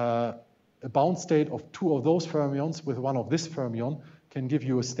a bound state of 2 of those fermions with one of this fermion can give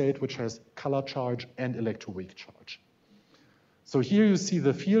you a state which has color charge and electroweak charge. So here you see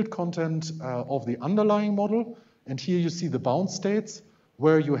the field content of the underlying model, and here you see the bound states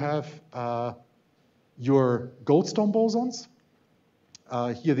where you have your Goldstone bosons,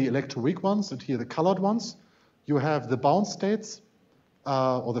 here the electroweak ones, and here the colored ones. You have the bound states,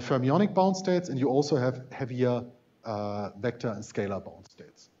 or the fermionic bound states, and you also have heavier vector and scalar bound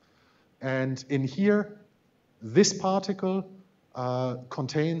states. And in here, this particle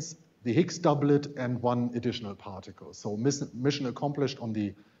contains the Higgs doublet and one additional particle. So mission accomplished on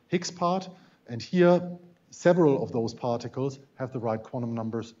the Higgs part, and here several of those particles have the right quantum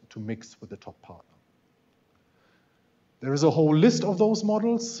numbers to mix with the top partner. There is a whole list of those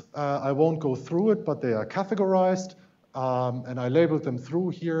models. I won't go through it, but they are categorized, and I labeled them through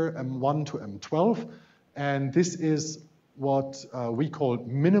here, M1 to M12. And this is what we call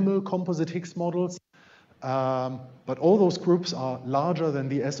minimal composite Higgs models. But all those groups are larger than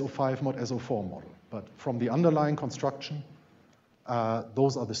the SO5 mod SO4 model. But from the underlying construction,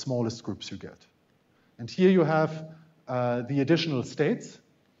 those are the smallest groups you get. And here you have the additional states.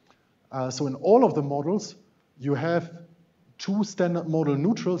 So in all of the models, you have 2 standard model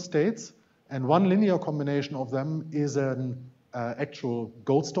neutral states, and one linear combination of them is an actual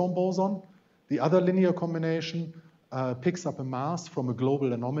Goldstone boson. The other linear combination picks up a mass from a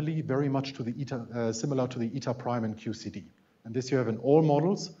global anomaly, very much to the eta, similar to the eta prime in QCD. And this you have in all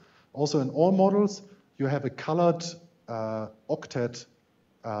models. Also in all models, you have a colored octet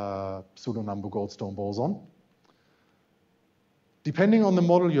pseudonumber Goldstone boson. Depending on the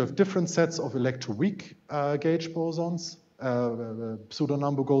model, you have different sets of electroweak gauge bosons,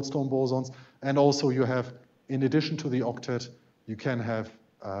 pseudonumber Goldstone bosons, and also you have, in addition to the octet, you can have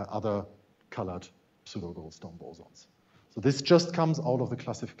other colored pseudo-Goldstone bosons. So this just comes out of the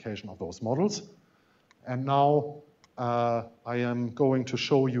classification of those models. And now I am going to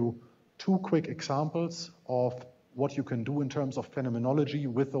show you 2 quick examples of what you can do in terms of phenomenology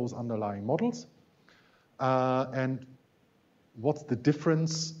with those underlying models. And what's the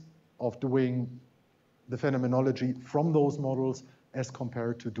difference of doing the phenomenology from those models as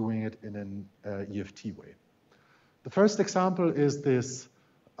compared to doing it in an EFT way. The first example is this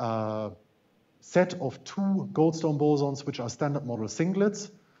set of 2 Goldstone bosons, which are standard model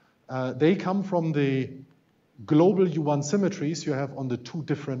singlets. They come from the global U1 symmetries you have on the 2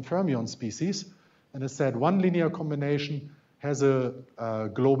 different fermion species. And as said, one linear combination has a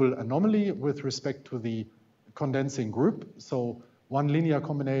global anomaly with respect to the condensing group. So one linear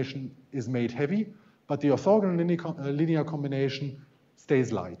combination is made heavy, but the orthogonal linear combination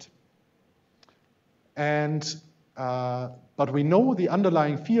stays light. And, but we know the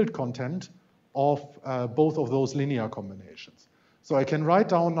underlying field content of both of those linear combinations. So I can write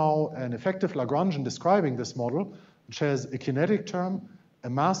down now an effective Lagrangian describing this model, which has a kinetic term, a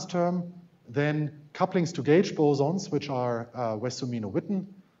mass term, then couplings to gauge bosons, which are Wess-Zumino-Witten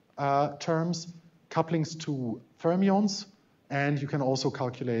terms, couplings to fermions, and you can also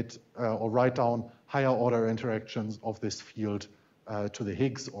calculate or write down higher order interactions of this field to the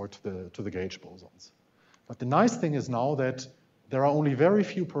Higgs or to the gauge bosons. But the nice thing is now that there are only very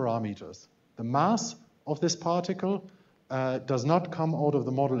few parameters. The mass of this particle does not come out of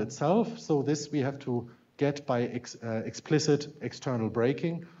the model itself, so this we have to get by explicit external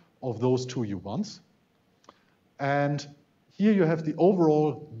breaking of those two U1s. And here you have the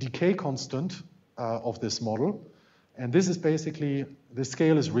overall decay constant of this model. And this is basically, the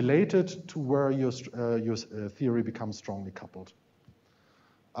scale is related to where your theory becomes strongly coupled.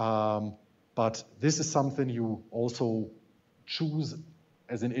 But this is something you also choose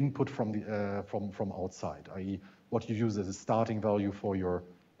as an input from outside, i.e. what you use as a starting value for your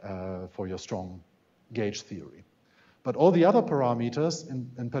strong gauge theory. But all the other parameters,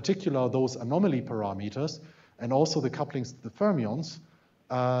 in particular those anomaly parameters, and also the couplings to the fermions,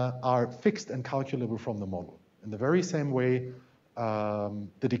 are fixed and calculable from the model. In the very same way,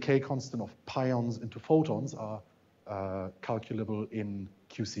 the decay constant of pions into photons are calculable in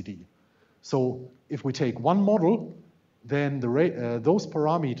QCD. So if we take one model, then those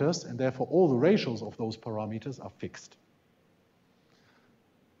parameters, and therefore all the ratios of those parameters, are fixed.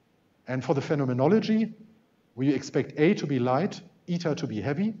 And for the phenomenology, we expect A to be light, eta to be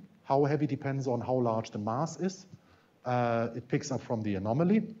heavy. How heavy depends on how large the mass is. It picks up from the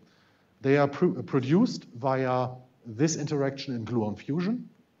anomaly. They are produced via this interaction in gluon fusion.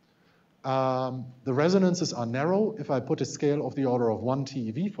 The resonances are narrow. If I put a scale of the order of 1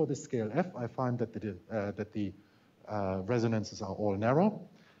 TeV for this scale F, I find that the resonances are all narrow.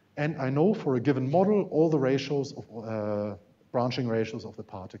 And I know for a given model all the ratios of branching ratios of the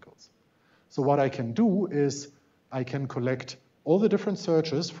particles. So what I can do is I can collect all the different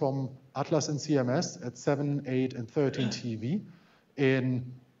searches from Atlas and CMS at 7, 8, and 13 TeV in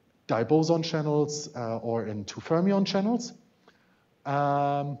diboson channels or in 2 fermion channels.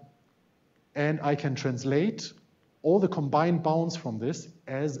 And I can translate all the combined bounds from this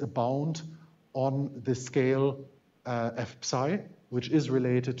as a bound on the scale F psi, which is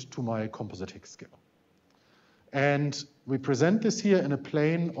related to my composite Higgs scale. And we present this here in a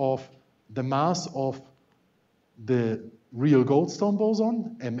plane of the mass of the real Goldstone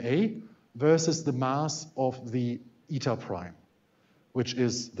boson, Ma, versus the mass of the eta prime, which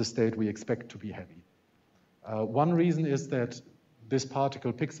is the state we expect to be heavy. One reason is that this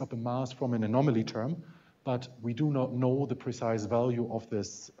particle picks up a mass from an anomaly term, but we do not know the precise value of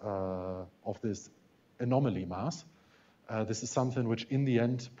this anomaly mass. This is something which in the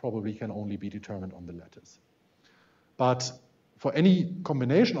end probably can only be determined on the lattice. But for any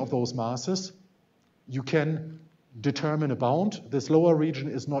combination of those masses, you can determine a bound. This lower region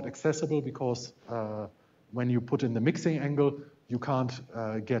is not accessible because when you put in the mixing angle, you can't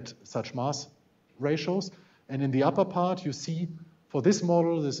get such mass ratios. And in the upper part, you see for this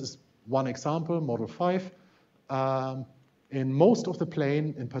model, this is one example, model 5. In most of the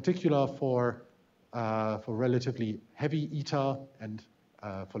plane, in particular for relatively heavy eta and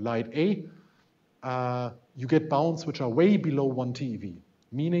for light A, you get bounds which are way below 1 TeV,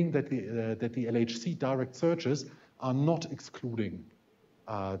 meaning that the LHC direct searches are not excluding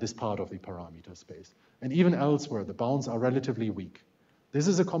this part of the parameter space. And even elsewhere, the bounds are relatively weak. This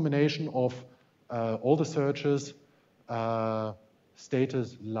is a combination of all the searches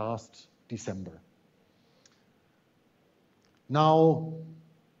stated last December. Now,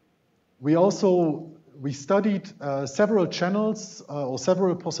 we studied several channels or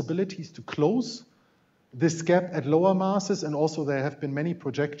several possibilities to close this gap at lower masses, and also there have been many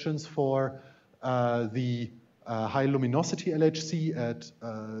projections for the high luminosity LHC at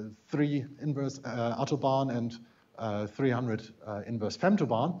 3 inverse autobahn and 300 inverse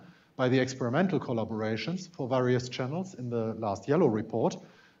femtobarn by the experimental collaborations for various channels in the last yellow report.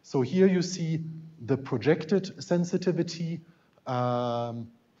 So here you see the projected sensitivity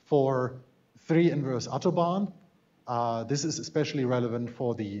for 3 inverse autobahn. This is especially relevant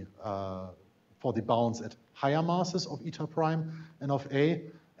for the bounds at higher masses of eta prime and of A.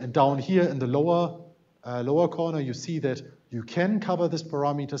 And down here in the lower corner, you see that you can cover this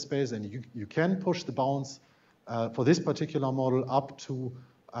parameter space and you can push the bounds for this particular model up to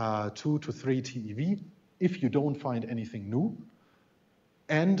 2 to 3 TeV. if you don't find anything new,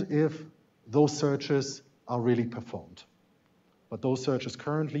 and if those searches are really performed. But those searches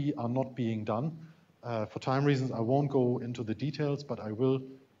currently are not being done. For time reasons, I won't go into the details, but I will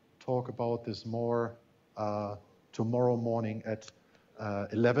talk about this more tomorrow morning at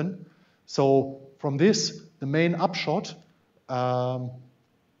 11. So from this, the main upshot,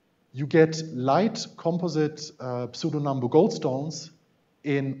 you get light composite pseudonumber goldstones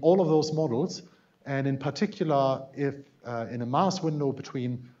in all of those models, and in particular, if in a mass window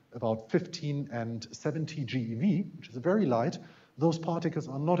between about 15 and 70 GeV, which is very light, those particles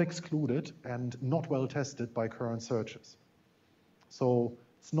are not excluded and not well tested by current searches. So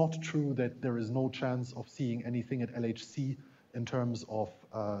it's not true that there is no chance of seeing anything at LHC in terms of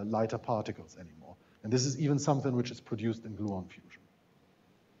lighter particles anymore. And this is even something which is produced in gluon fusion.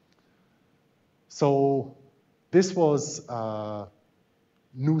 So this was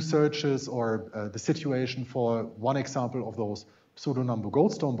new searches or the situation for one example of those pseudonumber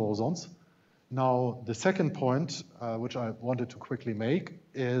goldstone bosons. Now, the second point, which I wanted to quickly make,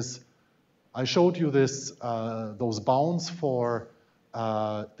 is I showed you this, those bounds for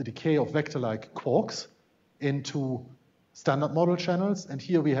the decay of vector-like quarks into standard model channels, and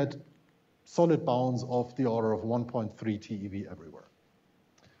here we had solid bounds of the order of 1.3 TeV everywhere.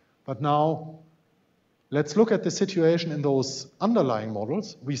 But now, let's look at the situation in those underlying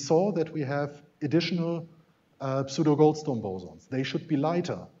models. We saw that we have additional pseudo-goldstone bosons. They should be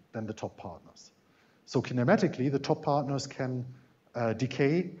lighter than the top partners. So kinematically, the top partners can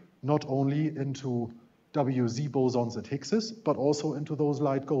decay not only into WZ bosons and Higgses, but also into those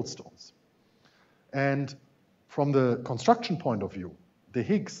light goldstones. And from the construction point of view, the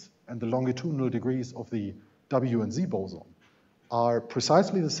Higgs and the longitudinal degrees of the W and Z boson are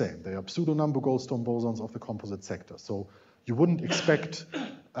precisely the same. They are pseudonumber goldstone bosons of the composite sector. So you wouldn't expect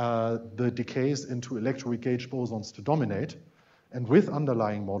the decays into electroweak gauge bosons to dominate. And with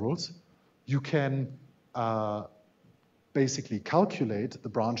underlying models, you can basically calculate the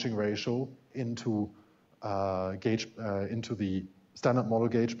branching ratio into into the standard model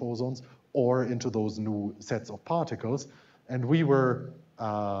gauge bosons or into those new sets of particles. And we were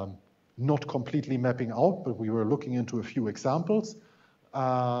not completely mapping out, but we were looking into a few examples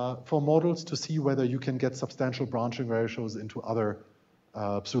for models to see whether you can get substantial branching ratios into other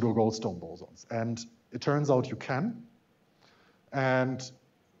pseudo-goldstone bosons. And it turns out you can. And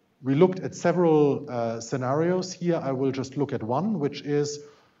we looked at several scenarios. Here I will just look at one, which is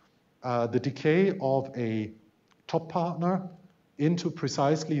the decay of a top partner into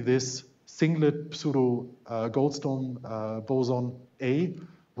precisely this singlet pseudo-goldstone boson A,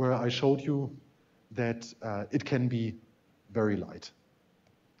 where I showed you that it can be very light.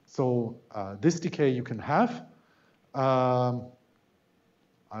 So this decay you can have. I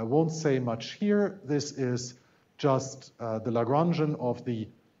won't say much here. This is just the Lagrangian of the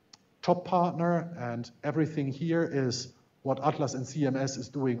top partner, and everything here is what Atlas and CMS is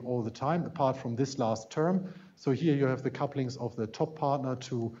doing all the time, apart from this last term. So here you have the couplings of the top partner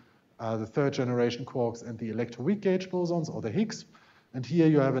to the third generation quarks and the electroweak gauge bosons, or the Higgs. And here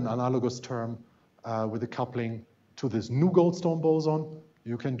you have an analogous term with a coupling to this new goldstone boson.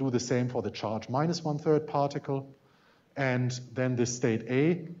 You can do the same for the charge -1/3 particle. And then this state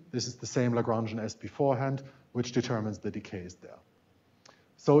A, this is the same Lagrangian as beforehand, which determines the decays there.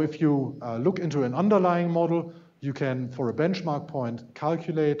 So if you look into an underlying model, you can, for a benchmark point,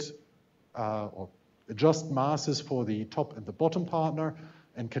 calculate or adjust masses for the top and the bottom partner,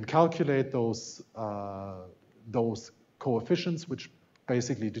 and can calculate those coefficients, which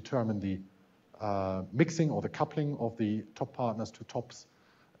basically determine the mixing or the coupling of the top partners to tops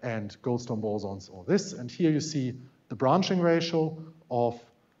and goldstone bosons, or this. And here you see the branching ratio of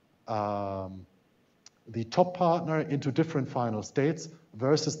the top partner into different final states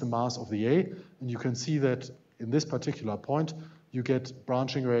versus the mass of the A. And you can see that in this particular point, you get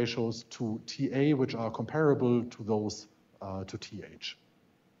branching ratios to TA, which are comparable to those to TH.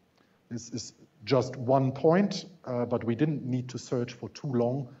 This is just one point, but we didn't need to search for too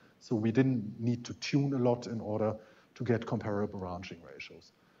long, so we didn't need to tune a lot in order to get comparable branching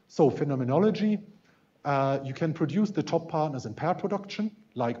ratios. So phenomenology, you can produce the top partners in pair production,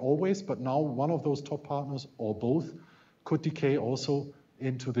 like always, but now one of those top partners, or both, could decay also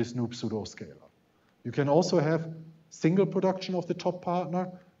into this new pseudo-scalar. You can also have single production of the top partner,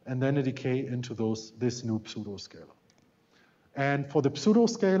 and then a decay into this new pseudo-scalar. And for the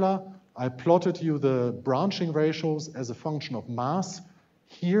pseudo-scalar, I plotted you the branching ratios as a function of mass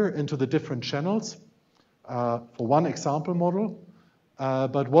here into the different channels for one example model.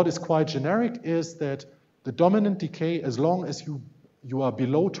 But what is quite generic is that the dominant decay, as long as you are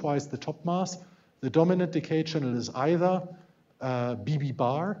below twice the top mass, the dominant decay channel is either BB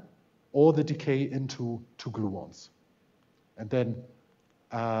bar or the decay into two gluons. And then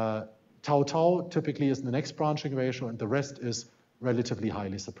tau tau typically is the next branching ratio, and the rest is relatively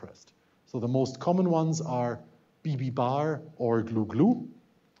highly suppressed. So the most common ones are BB bar or glu glu.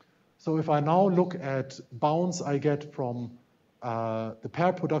 So if I now look at bounds I get from the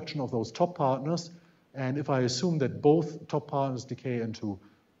pair production of those top partners, and if I assume that both top partners decay into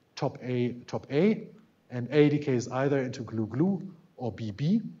top A, and A decays either into glu glu or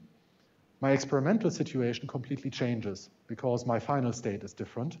BB, my experimental situation completely changes because my final state is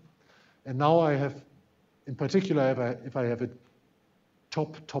different. And now I have, in particular, if I have a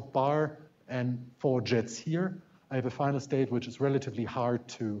top bar and 4 jets here, I have a final state which is relatively hard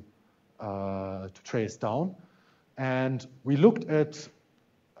to trace down. And we looked at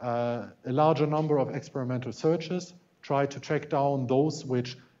a larger number of experimental searches, tried to track down those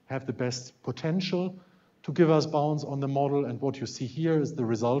which have the best potential to give us bounds on the model. And what you see here is the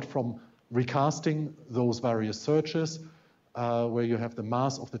result from recasting those various searches, where you have the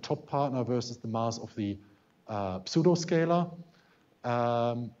mass of the top partner versus the mass of the pseudoscalar.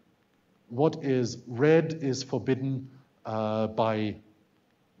 What is red is forbidden by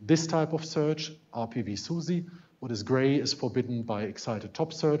this type of search, RPV-SUSY. What is gray is forbidden by excited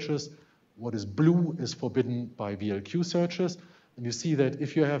top searches. What is blue is forbidden by VLQ searches. And you see that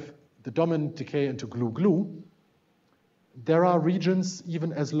if you have the dominant decay into glu glu, there are regions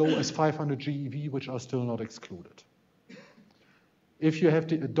even as low as 500 GeV which are still not excluded. If you have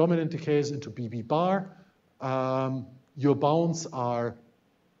the dominant decays into BB bar, your bounds are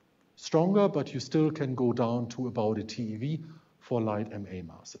stronger, but you still can go down to about a TeV for light MA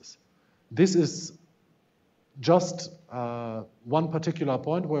masses. This is just one particular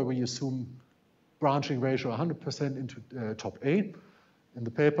point where we assume branching ratio 100% into top A. In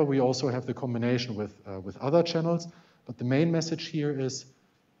the paper, we also have the combination with other channels, but the main message here is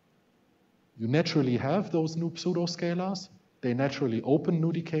you naturally have those new pseudoscalars. They naturally open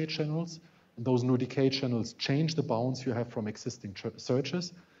new decay channels, and those new decay channels change the bounds you have from existing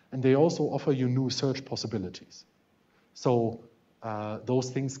searches, and they also offer you new search possibilities. So those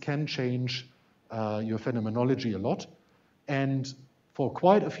things can change your phenomenology a lot. And for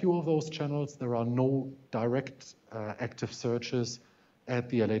quite a few of those channels, there are no direct active searches at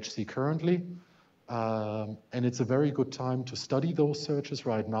the LHC currently. And it's a very good time to study those searches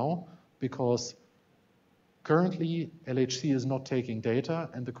right now, because currently LHC is not taking data,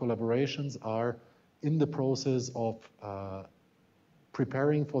 and the collaborations are in the process of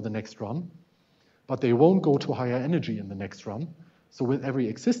preparing for the next run. But they won't go to higher energy in the next run. So with every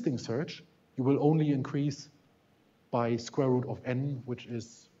existing search, you will only increase by square root of n, which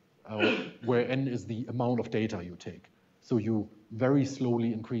is where n is the amount of data you take. So you very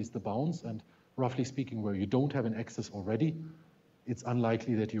slowly increase the bounds, and roughly speaking, where you don't have an axis already, it's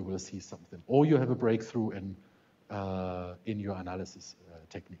unlikely that you will see something. Or you have a breakthrough in your analysis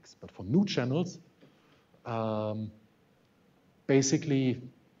techniques. But for new channels, basically,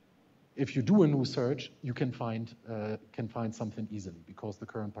 if you do a new search, you can find something easily, because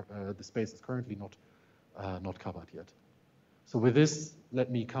the space is currently not covered yet. So with this,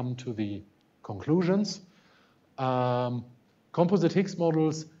 let me come to the conclusions. Composite Higgs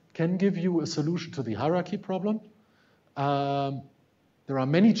models can give you a solution to the hierarchy problem. There are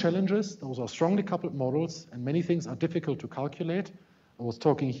many challenges. Those are strongly coupled models, and many things are difficult to calculate. I was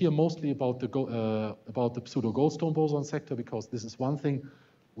talking here mostly about the pseudo-Goldstone boson sector, because this is one thing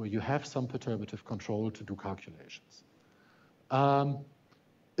where you have some perturbative control to do calculations.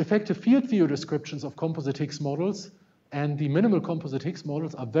 Effective field theory descriptions of composite Higgs models and the minimal composite Higgs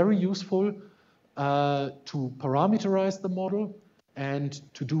models are very useful to parameterize the model and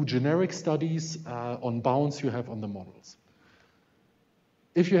to do generic studies on bounds you have on the models.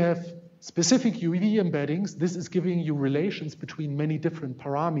 If you have specific UV embeddings, this is giving you relations between many different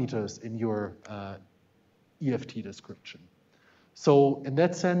parameters in your EFT description. So in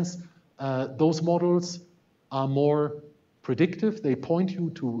that sense, those models are more predictive. They point you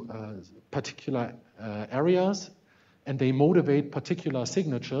to particular areas, and they motivate particular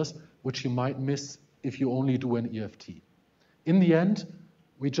signatures, which you might miss if you only do an EFT. In the end,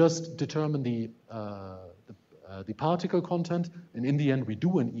 we just determine the particle content, and in the end, we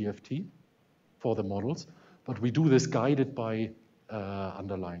do an EFT for the models, but we do this guided by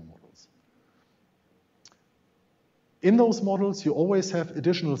underlying models. In those models, you always have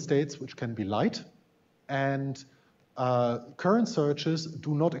additional states which can be light, and current searches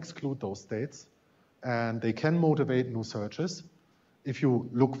do not exclude those states, and they can motivate new searches if you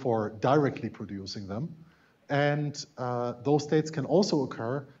look for directly producing them. And those states can also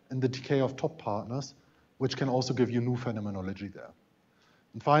occur in the decay of top partners, which can also give you new phenomenology there.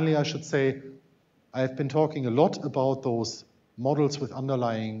 And finally, I should say, I've been talking a lot about those models with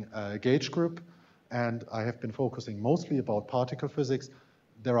underlying gauge group, and I have been focusing mostly about particle physics.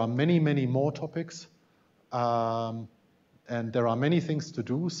 There are many, many more topics, and there are many things to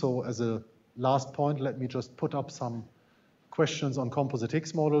do. So as a last point, let me just put up some questions on composite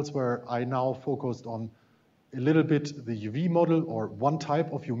Higgs models, where I now focused on a little bit the UV model, or one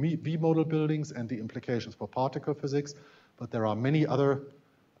type of UV model buildings and the implications for particle physics. But there are many other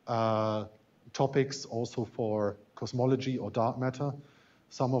topics also for cosmology or dark matter,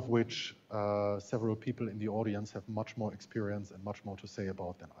 some of which several people in the audience have much more experience and much more to say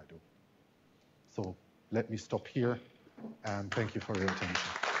about than I do. So let me stop here, and thank you for your attention.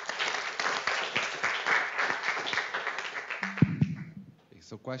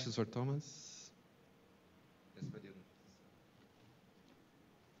 So questions for Thomas? Yes, Padilla.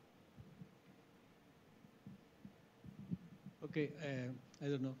 Okay, I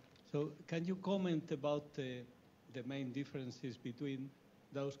don't know. So can you comment about the main differences between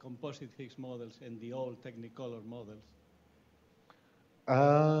those composite Higgs models and the old Technicolor models?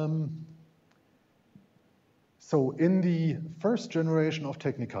 So in the first generation of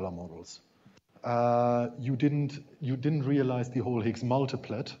Technicolor models, you didn't realize the whole Higgs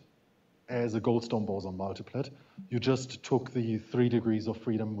multiplet as a Goldstone boson multiplet. You just took the 3 degrees of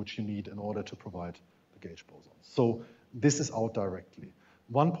freedom which you need in order to provide the gauge boson. So this is out directly.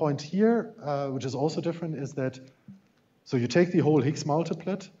 One point here, which is also different, is that so you take the whole Higgs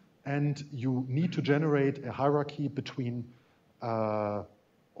multiplet and you need to generate a hierarchy between, or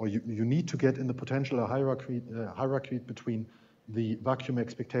you need to get in the potential a hierarchy between the vacuum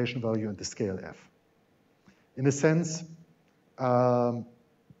expectation value and the scale F. In a sense,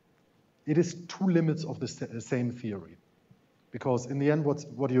 it is two limits of the same theory. Because in the end,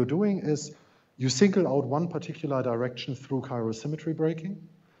 what you're doing is you single out one particular direction through chirosymmetry breaking,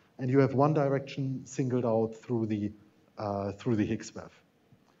 and you have one direction singled out through the Higgs wave.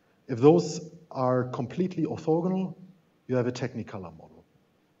 If those are completely orthogonal, you have a Technicolor model.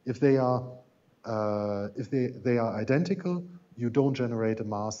 If they are identical, you don't generate a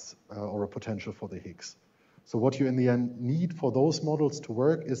mass or a potential for the Higgs. So what you in the end need for those models to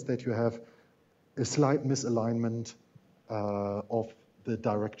work is that you have a slight misalignment of the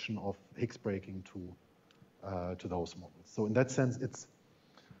direction of Higgs breaking to those models. So in that sense, it's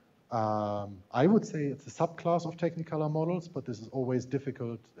I would say it's a subclass of Technicolor models, but this is always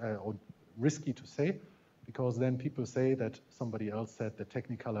difficult or risky to say, because then people say that somebody else said that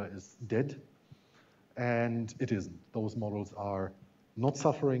Technicolor is dead, and it isn't. Those models are not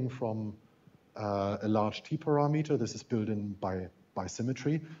suffering from a large T parameter. This is built in by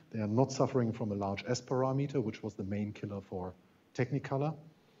symmetry. They are not suffering from a large S parameter, which was the main killer for Technicolor.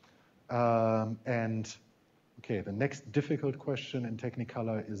 And okay, the next difficult question in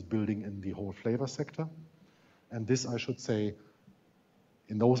Technicolor is building in the whole flavor sector. And this, I should say,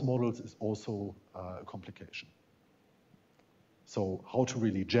 in those models is also a complication. So how to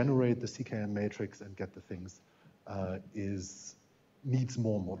really generate the CKM matrix and get the things needs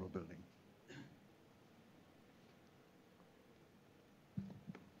more model building.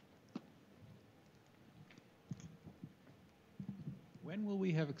 When will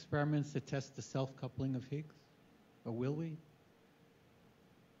we have experiments that test the self-coupling of Higgs? Or will we?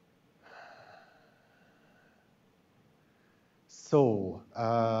 So,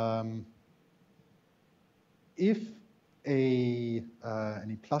 if any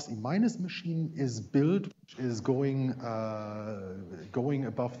plus E minus machine is built, which is going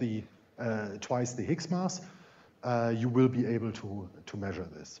above the twice the Higgs mass, you will be able to measure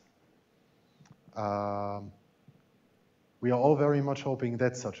this. We are all very much hoping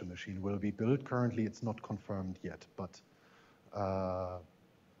that such a machine will be built. Currently, it's not confirmed yet, but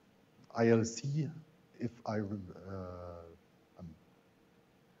ILC, if I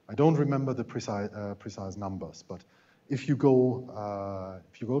don't remember the precise numbers, but if you go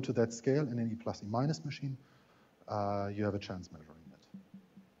to that scale in an E plus E minus machine, you have a chance measuring it.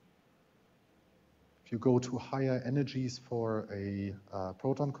 If you go to higher energies for a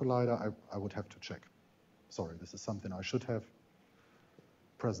proton collider, I would have to check. Sorry, this is something I should have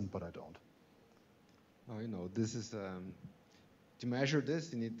present, but I don't. Oh, you know, this is to measure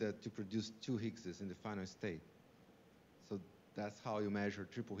this, you need to produce 2 Higgses in the final state. So that's how you measure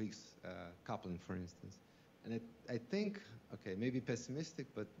triple Higgs coupling, for instance. And I think, okay, maybe pessimistic,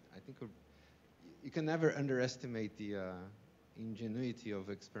 but I think you can never underestimate the ingenuity of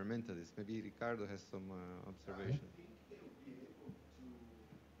experimentalists. Maybe Ricardo has some observation. I think they will be able to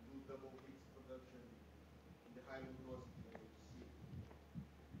do double Higgs production high luminosity LHC.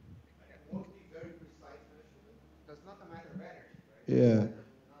 It won't be very precise measurement. That's not a matter of energy, right?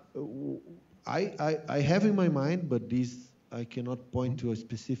 Yeah. I have in my mind, but this I cannot point to a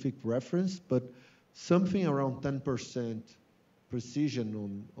specific reference, but something around 10%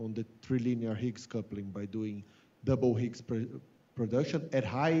 precision on the trilinear Higgs coupling by doing double Higgs production at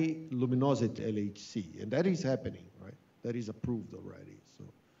high luminosity LHC. And that is happening, right? That is approved already. So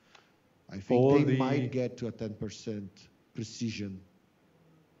I think they might get to a 10% precision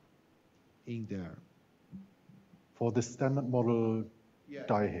in there. For the standard model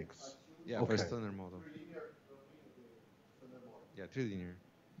di-Higgs? Yeah, okay. for standard model. Yeah, trilinear.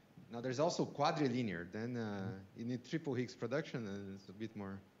 Now there's also quadrilinear. Then you need triple Higgs production, and it's a bit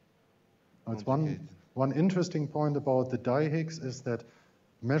more complicated. One interesting point about the di-Higgs is that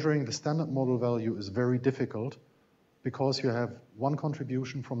measuring the standard model value is very difficult because you have one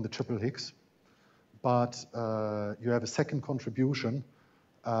contribution from the triple Higgs, but you have a second contribution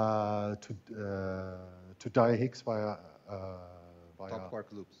to di-Higgs via top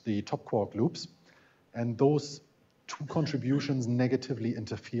quark loops. The top quark loops, and those two contributions negatively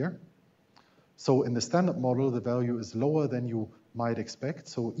interfere. So in the standard model, the value is lower than you might expect.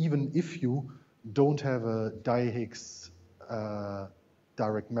 So even if you don't have a di-Higgs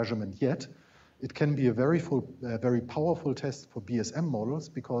direct measurement yet, it can be a very powerful test for BSM models,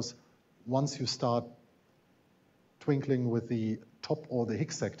 because once you start twinkling with the top or the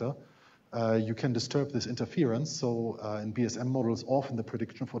Higgs sector, you can disturb this interference. So in BSM models, often the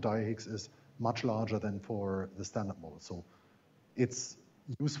prediction for di-Higgs is much larger than for the standard model. So it's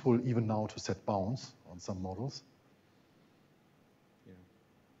useful even now to set bounds on some models. Yeah.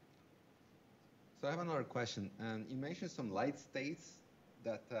 So I have another question. You mentioned some light states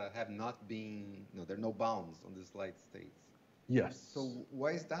that have not been, there are no bounds on these light states. Yes. So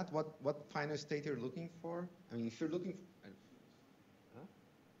why is that? What final state you're looking for? I mean, if you're looking for...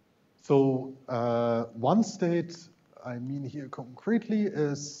 So one state, I mean here concretely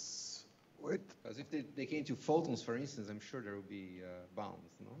is... Because if they came to photons, for instance, I'm sure there will be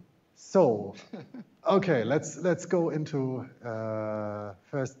bounds, no? So, okay, let's go into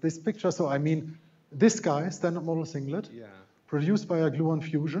first this picture. So I mean, this guy, standard model singlet, produced by a gluon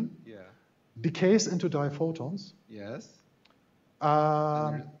fusion, decays into diphotons. Yes.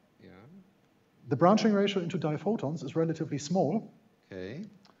 The branching ratio into diphotons is relatively small. Okay.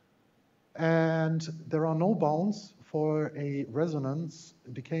 And there are no bounds for a resonance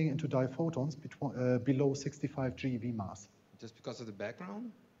decaying into diphotons below 65 GeV mass. Just because of the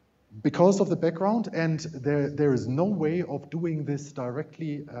background? Because of the background, and there is no way of doing this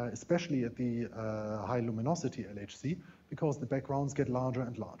directly, especially at the high luminosity LHC, because the backgrounds get larger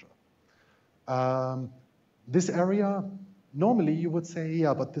and larger. This area, normally you would say,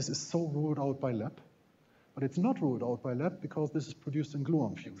 yeah, but this is so ruled out by lab. But it's not ruled out by lab because this is produced in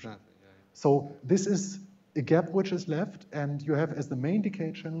gluon fusion. Exactly, So this is a gap which is left, and you have as the main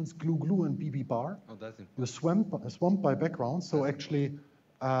decay channels glue and BB bar. Oh, that's important. You're swamped by background. So actually,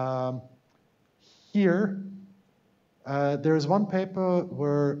 here, there is one paper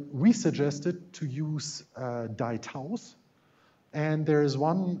where we suggested to use di-taus, and there is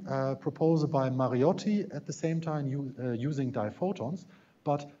one proposal by Mariotti at the same time using diphotons,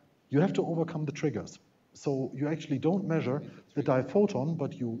 but you have to overcome the triggers. So you actually don't measure the diphoton,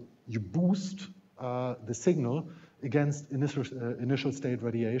 but you boost the signal against initial state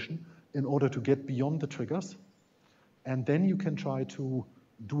radiation in order to get beyond the triggers. And then you can try to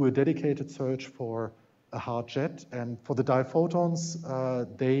do a dedicated search for a hard jet. And for the diphotons,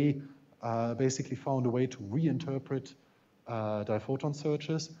 they basically found a way to reinterpret diphoton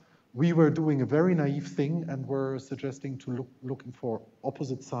searches. We were doing a very naive thing and were suggesting to looking for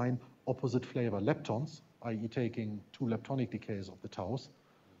opposite sign, opposite flavor leptons, i.e. taking two leptonic decays of the taus,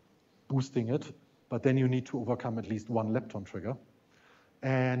 boosting it, but then you need to overcome at least one lepton trigger.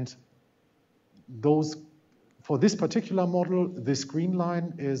 And those, for this particular model, this green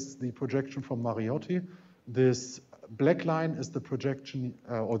line is the projection from Mariotti. This black line is the projection,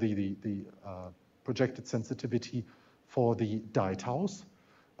 or the projected sensitivity for the di-taus.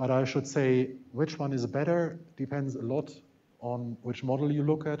 But I should say which one is better depends a lot on which model you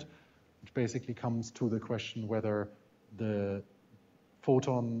look at, which basically comes to the question whether the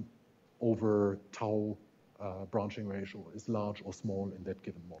photon over tau branching ratio is large or small in that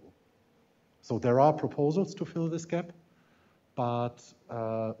given model. So there are proposals to fill this gap, but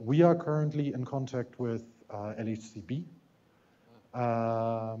we are currently in contact with LHCb.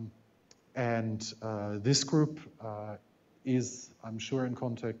 And this group is, I'm sure, in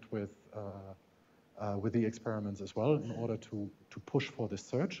contact with the experiments as well in order to push for this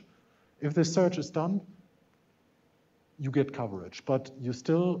search. If this search is done, you get coverage. But you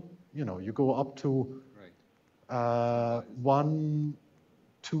still, you go up to 1,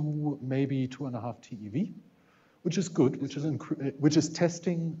 2, maybe 2.5 TeV, which is good, which is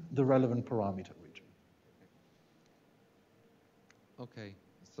testing the relevant parameter region. Okay,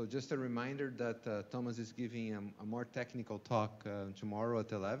 so just a reminder that Thomas is giving a more technical talk tomorrow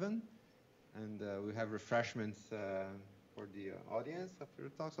at 11, and we have refreshments for the audience after the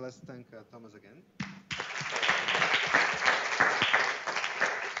talk. So let's thank Thomas again. It's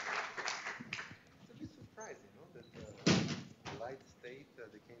a bit surprising, that the light state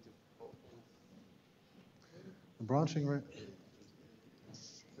decaying to photons. The branching rate.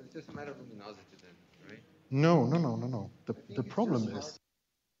 So it's just a matter of luminosity then, right? No. The problem is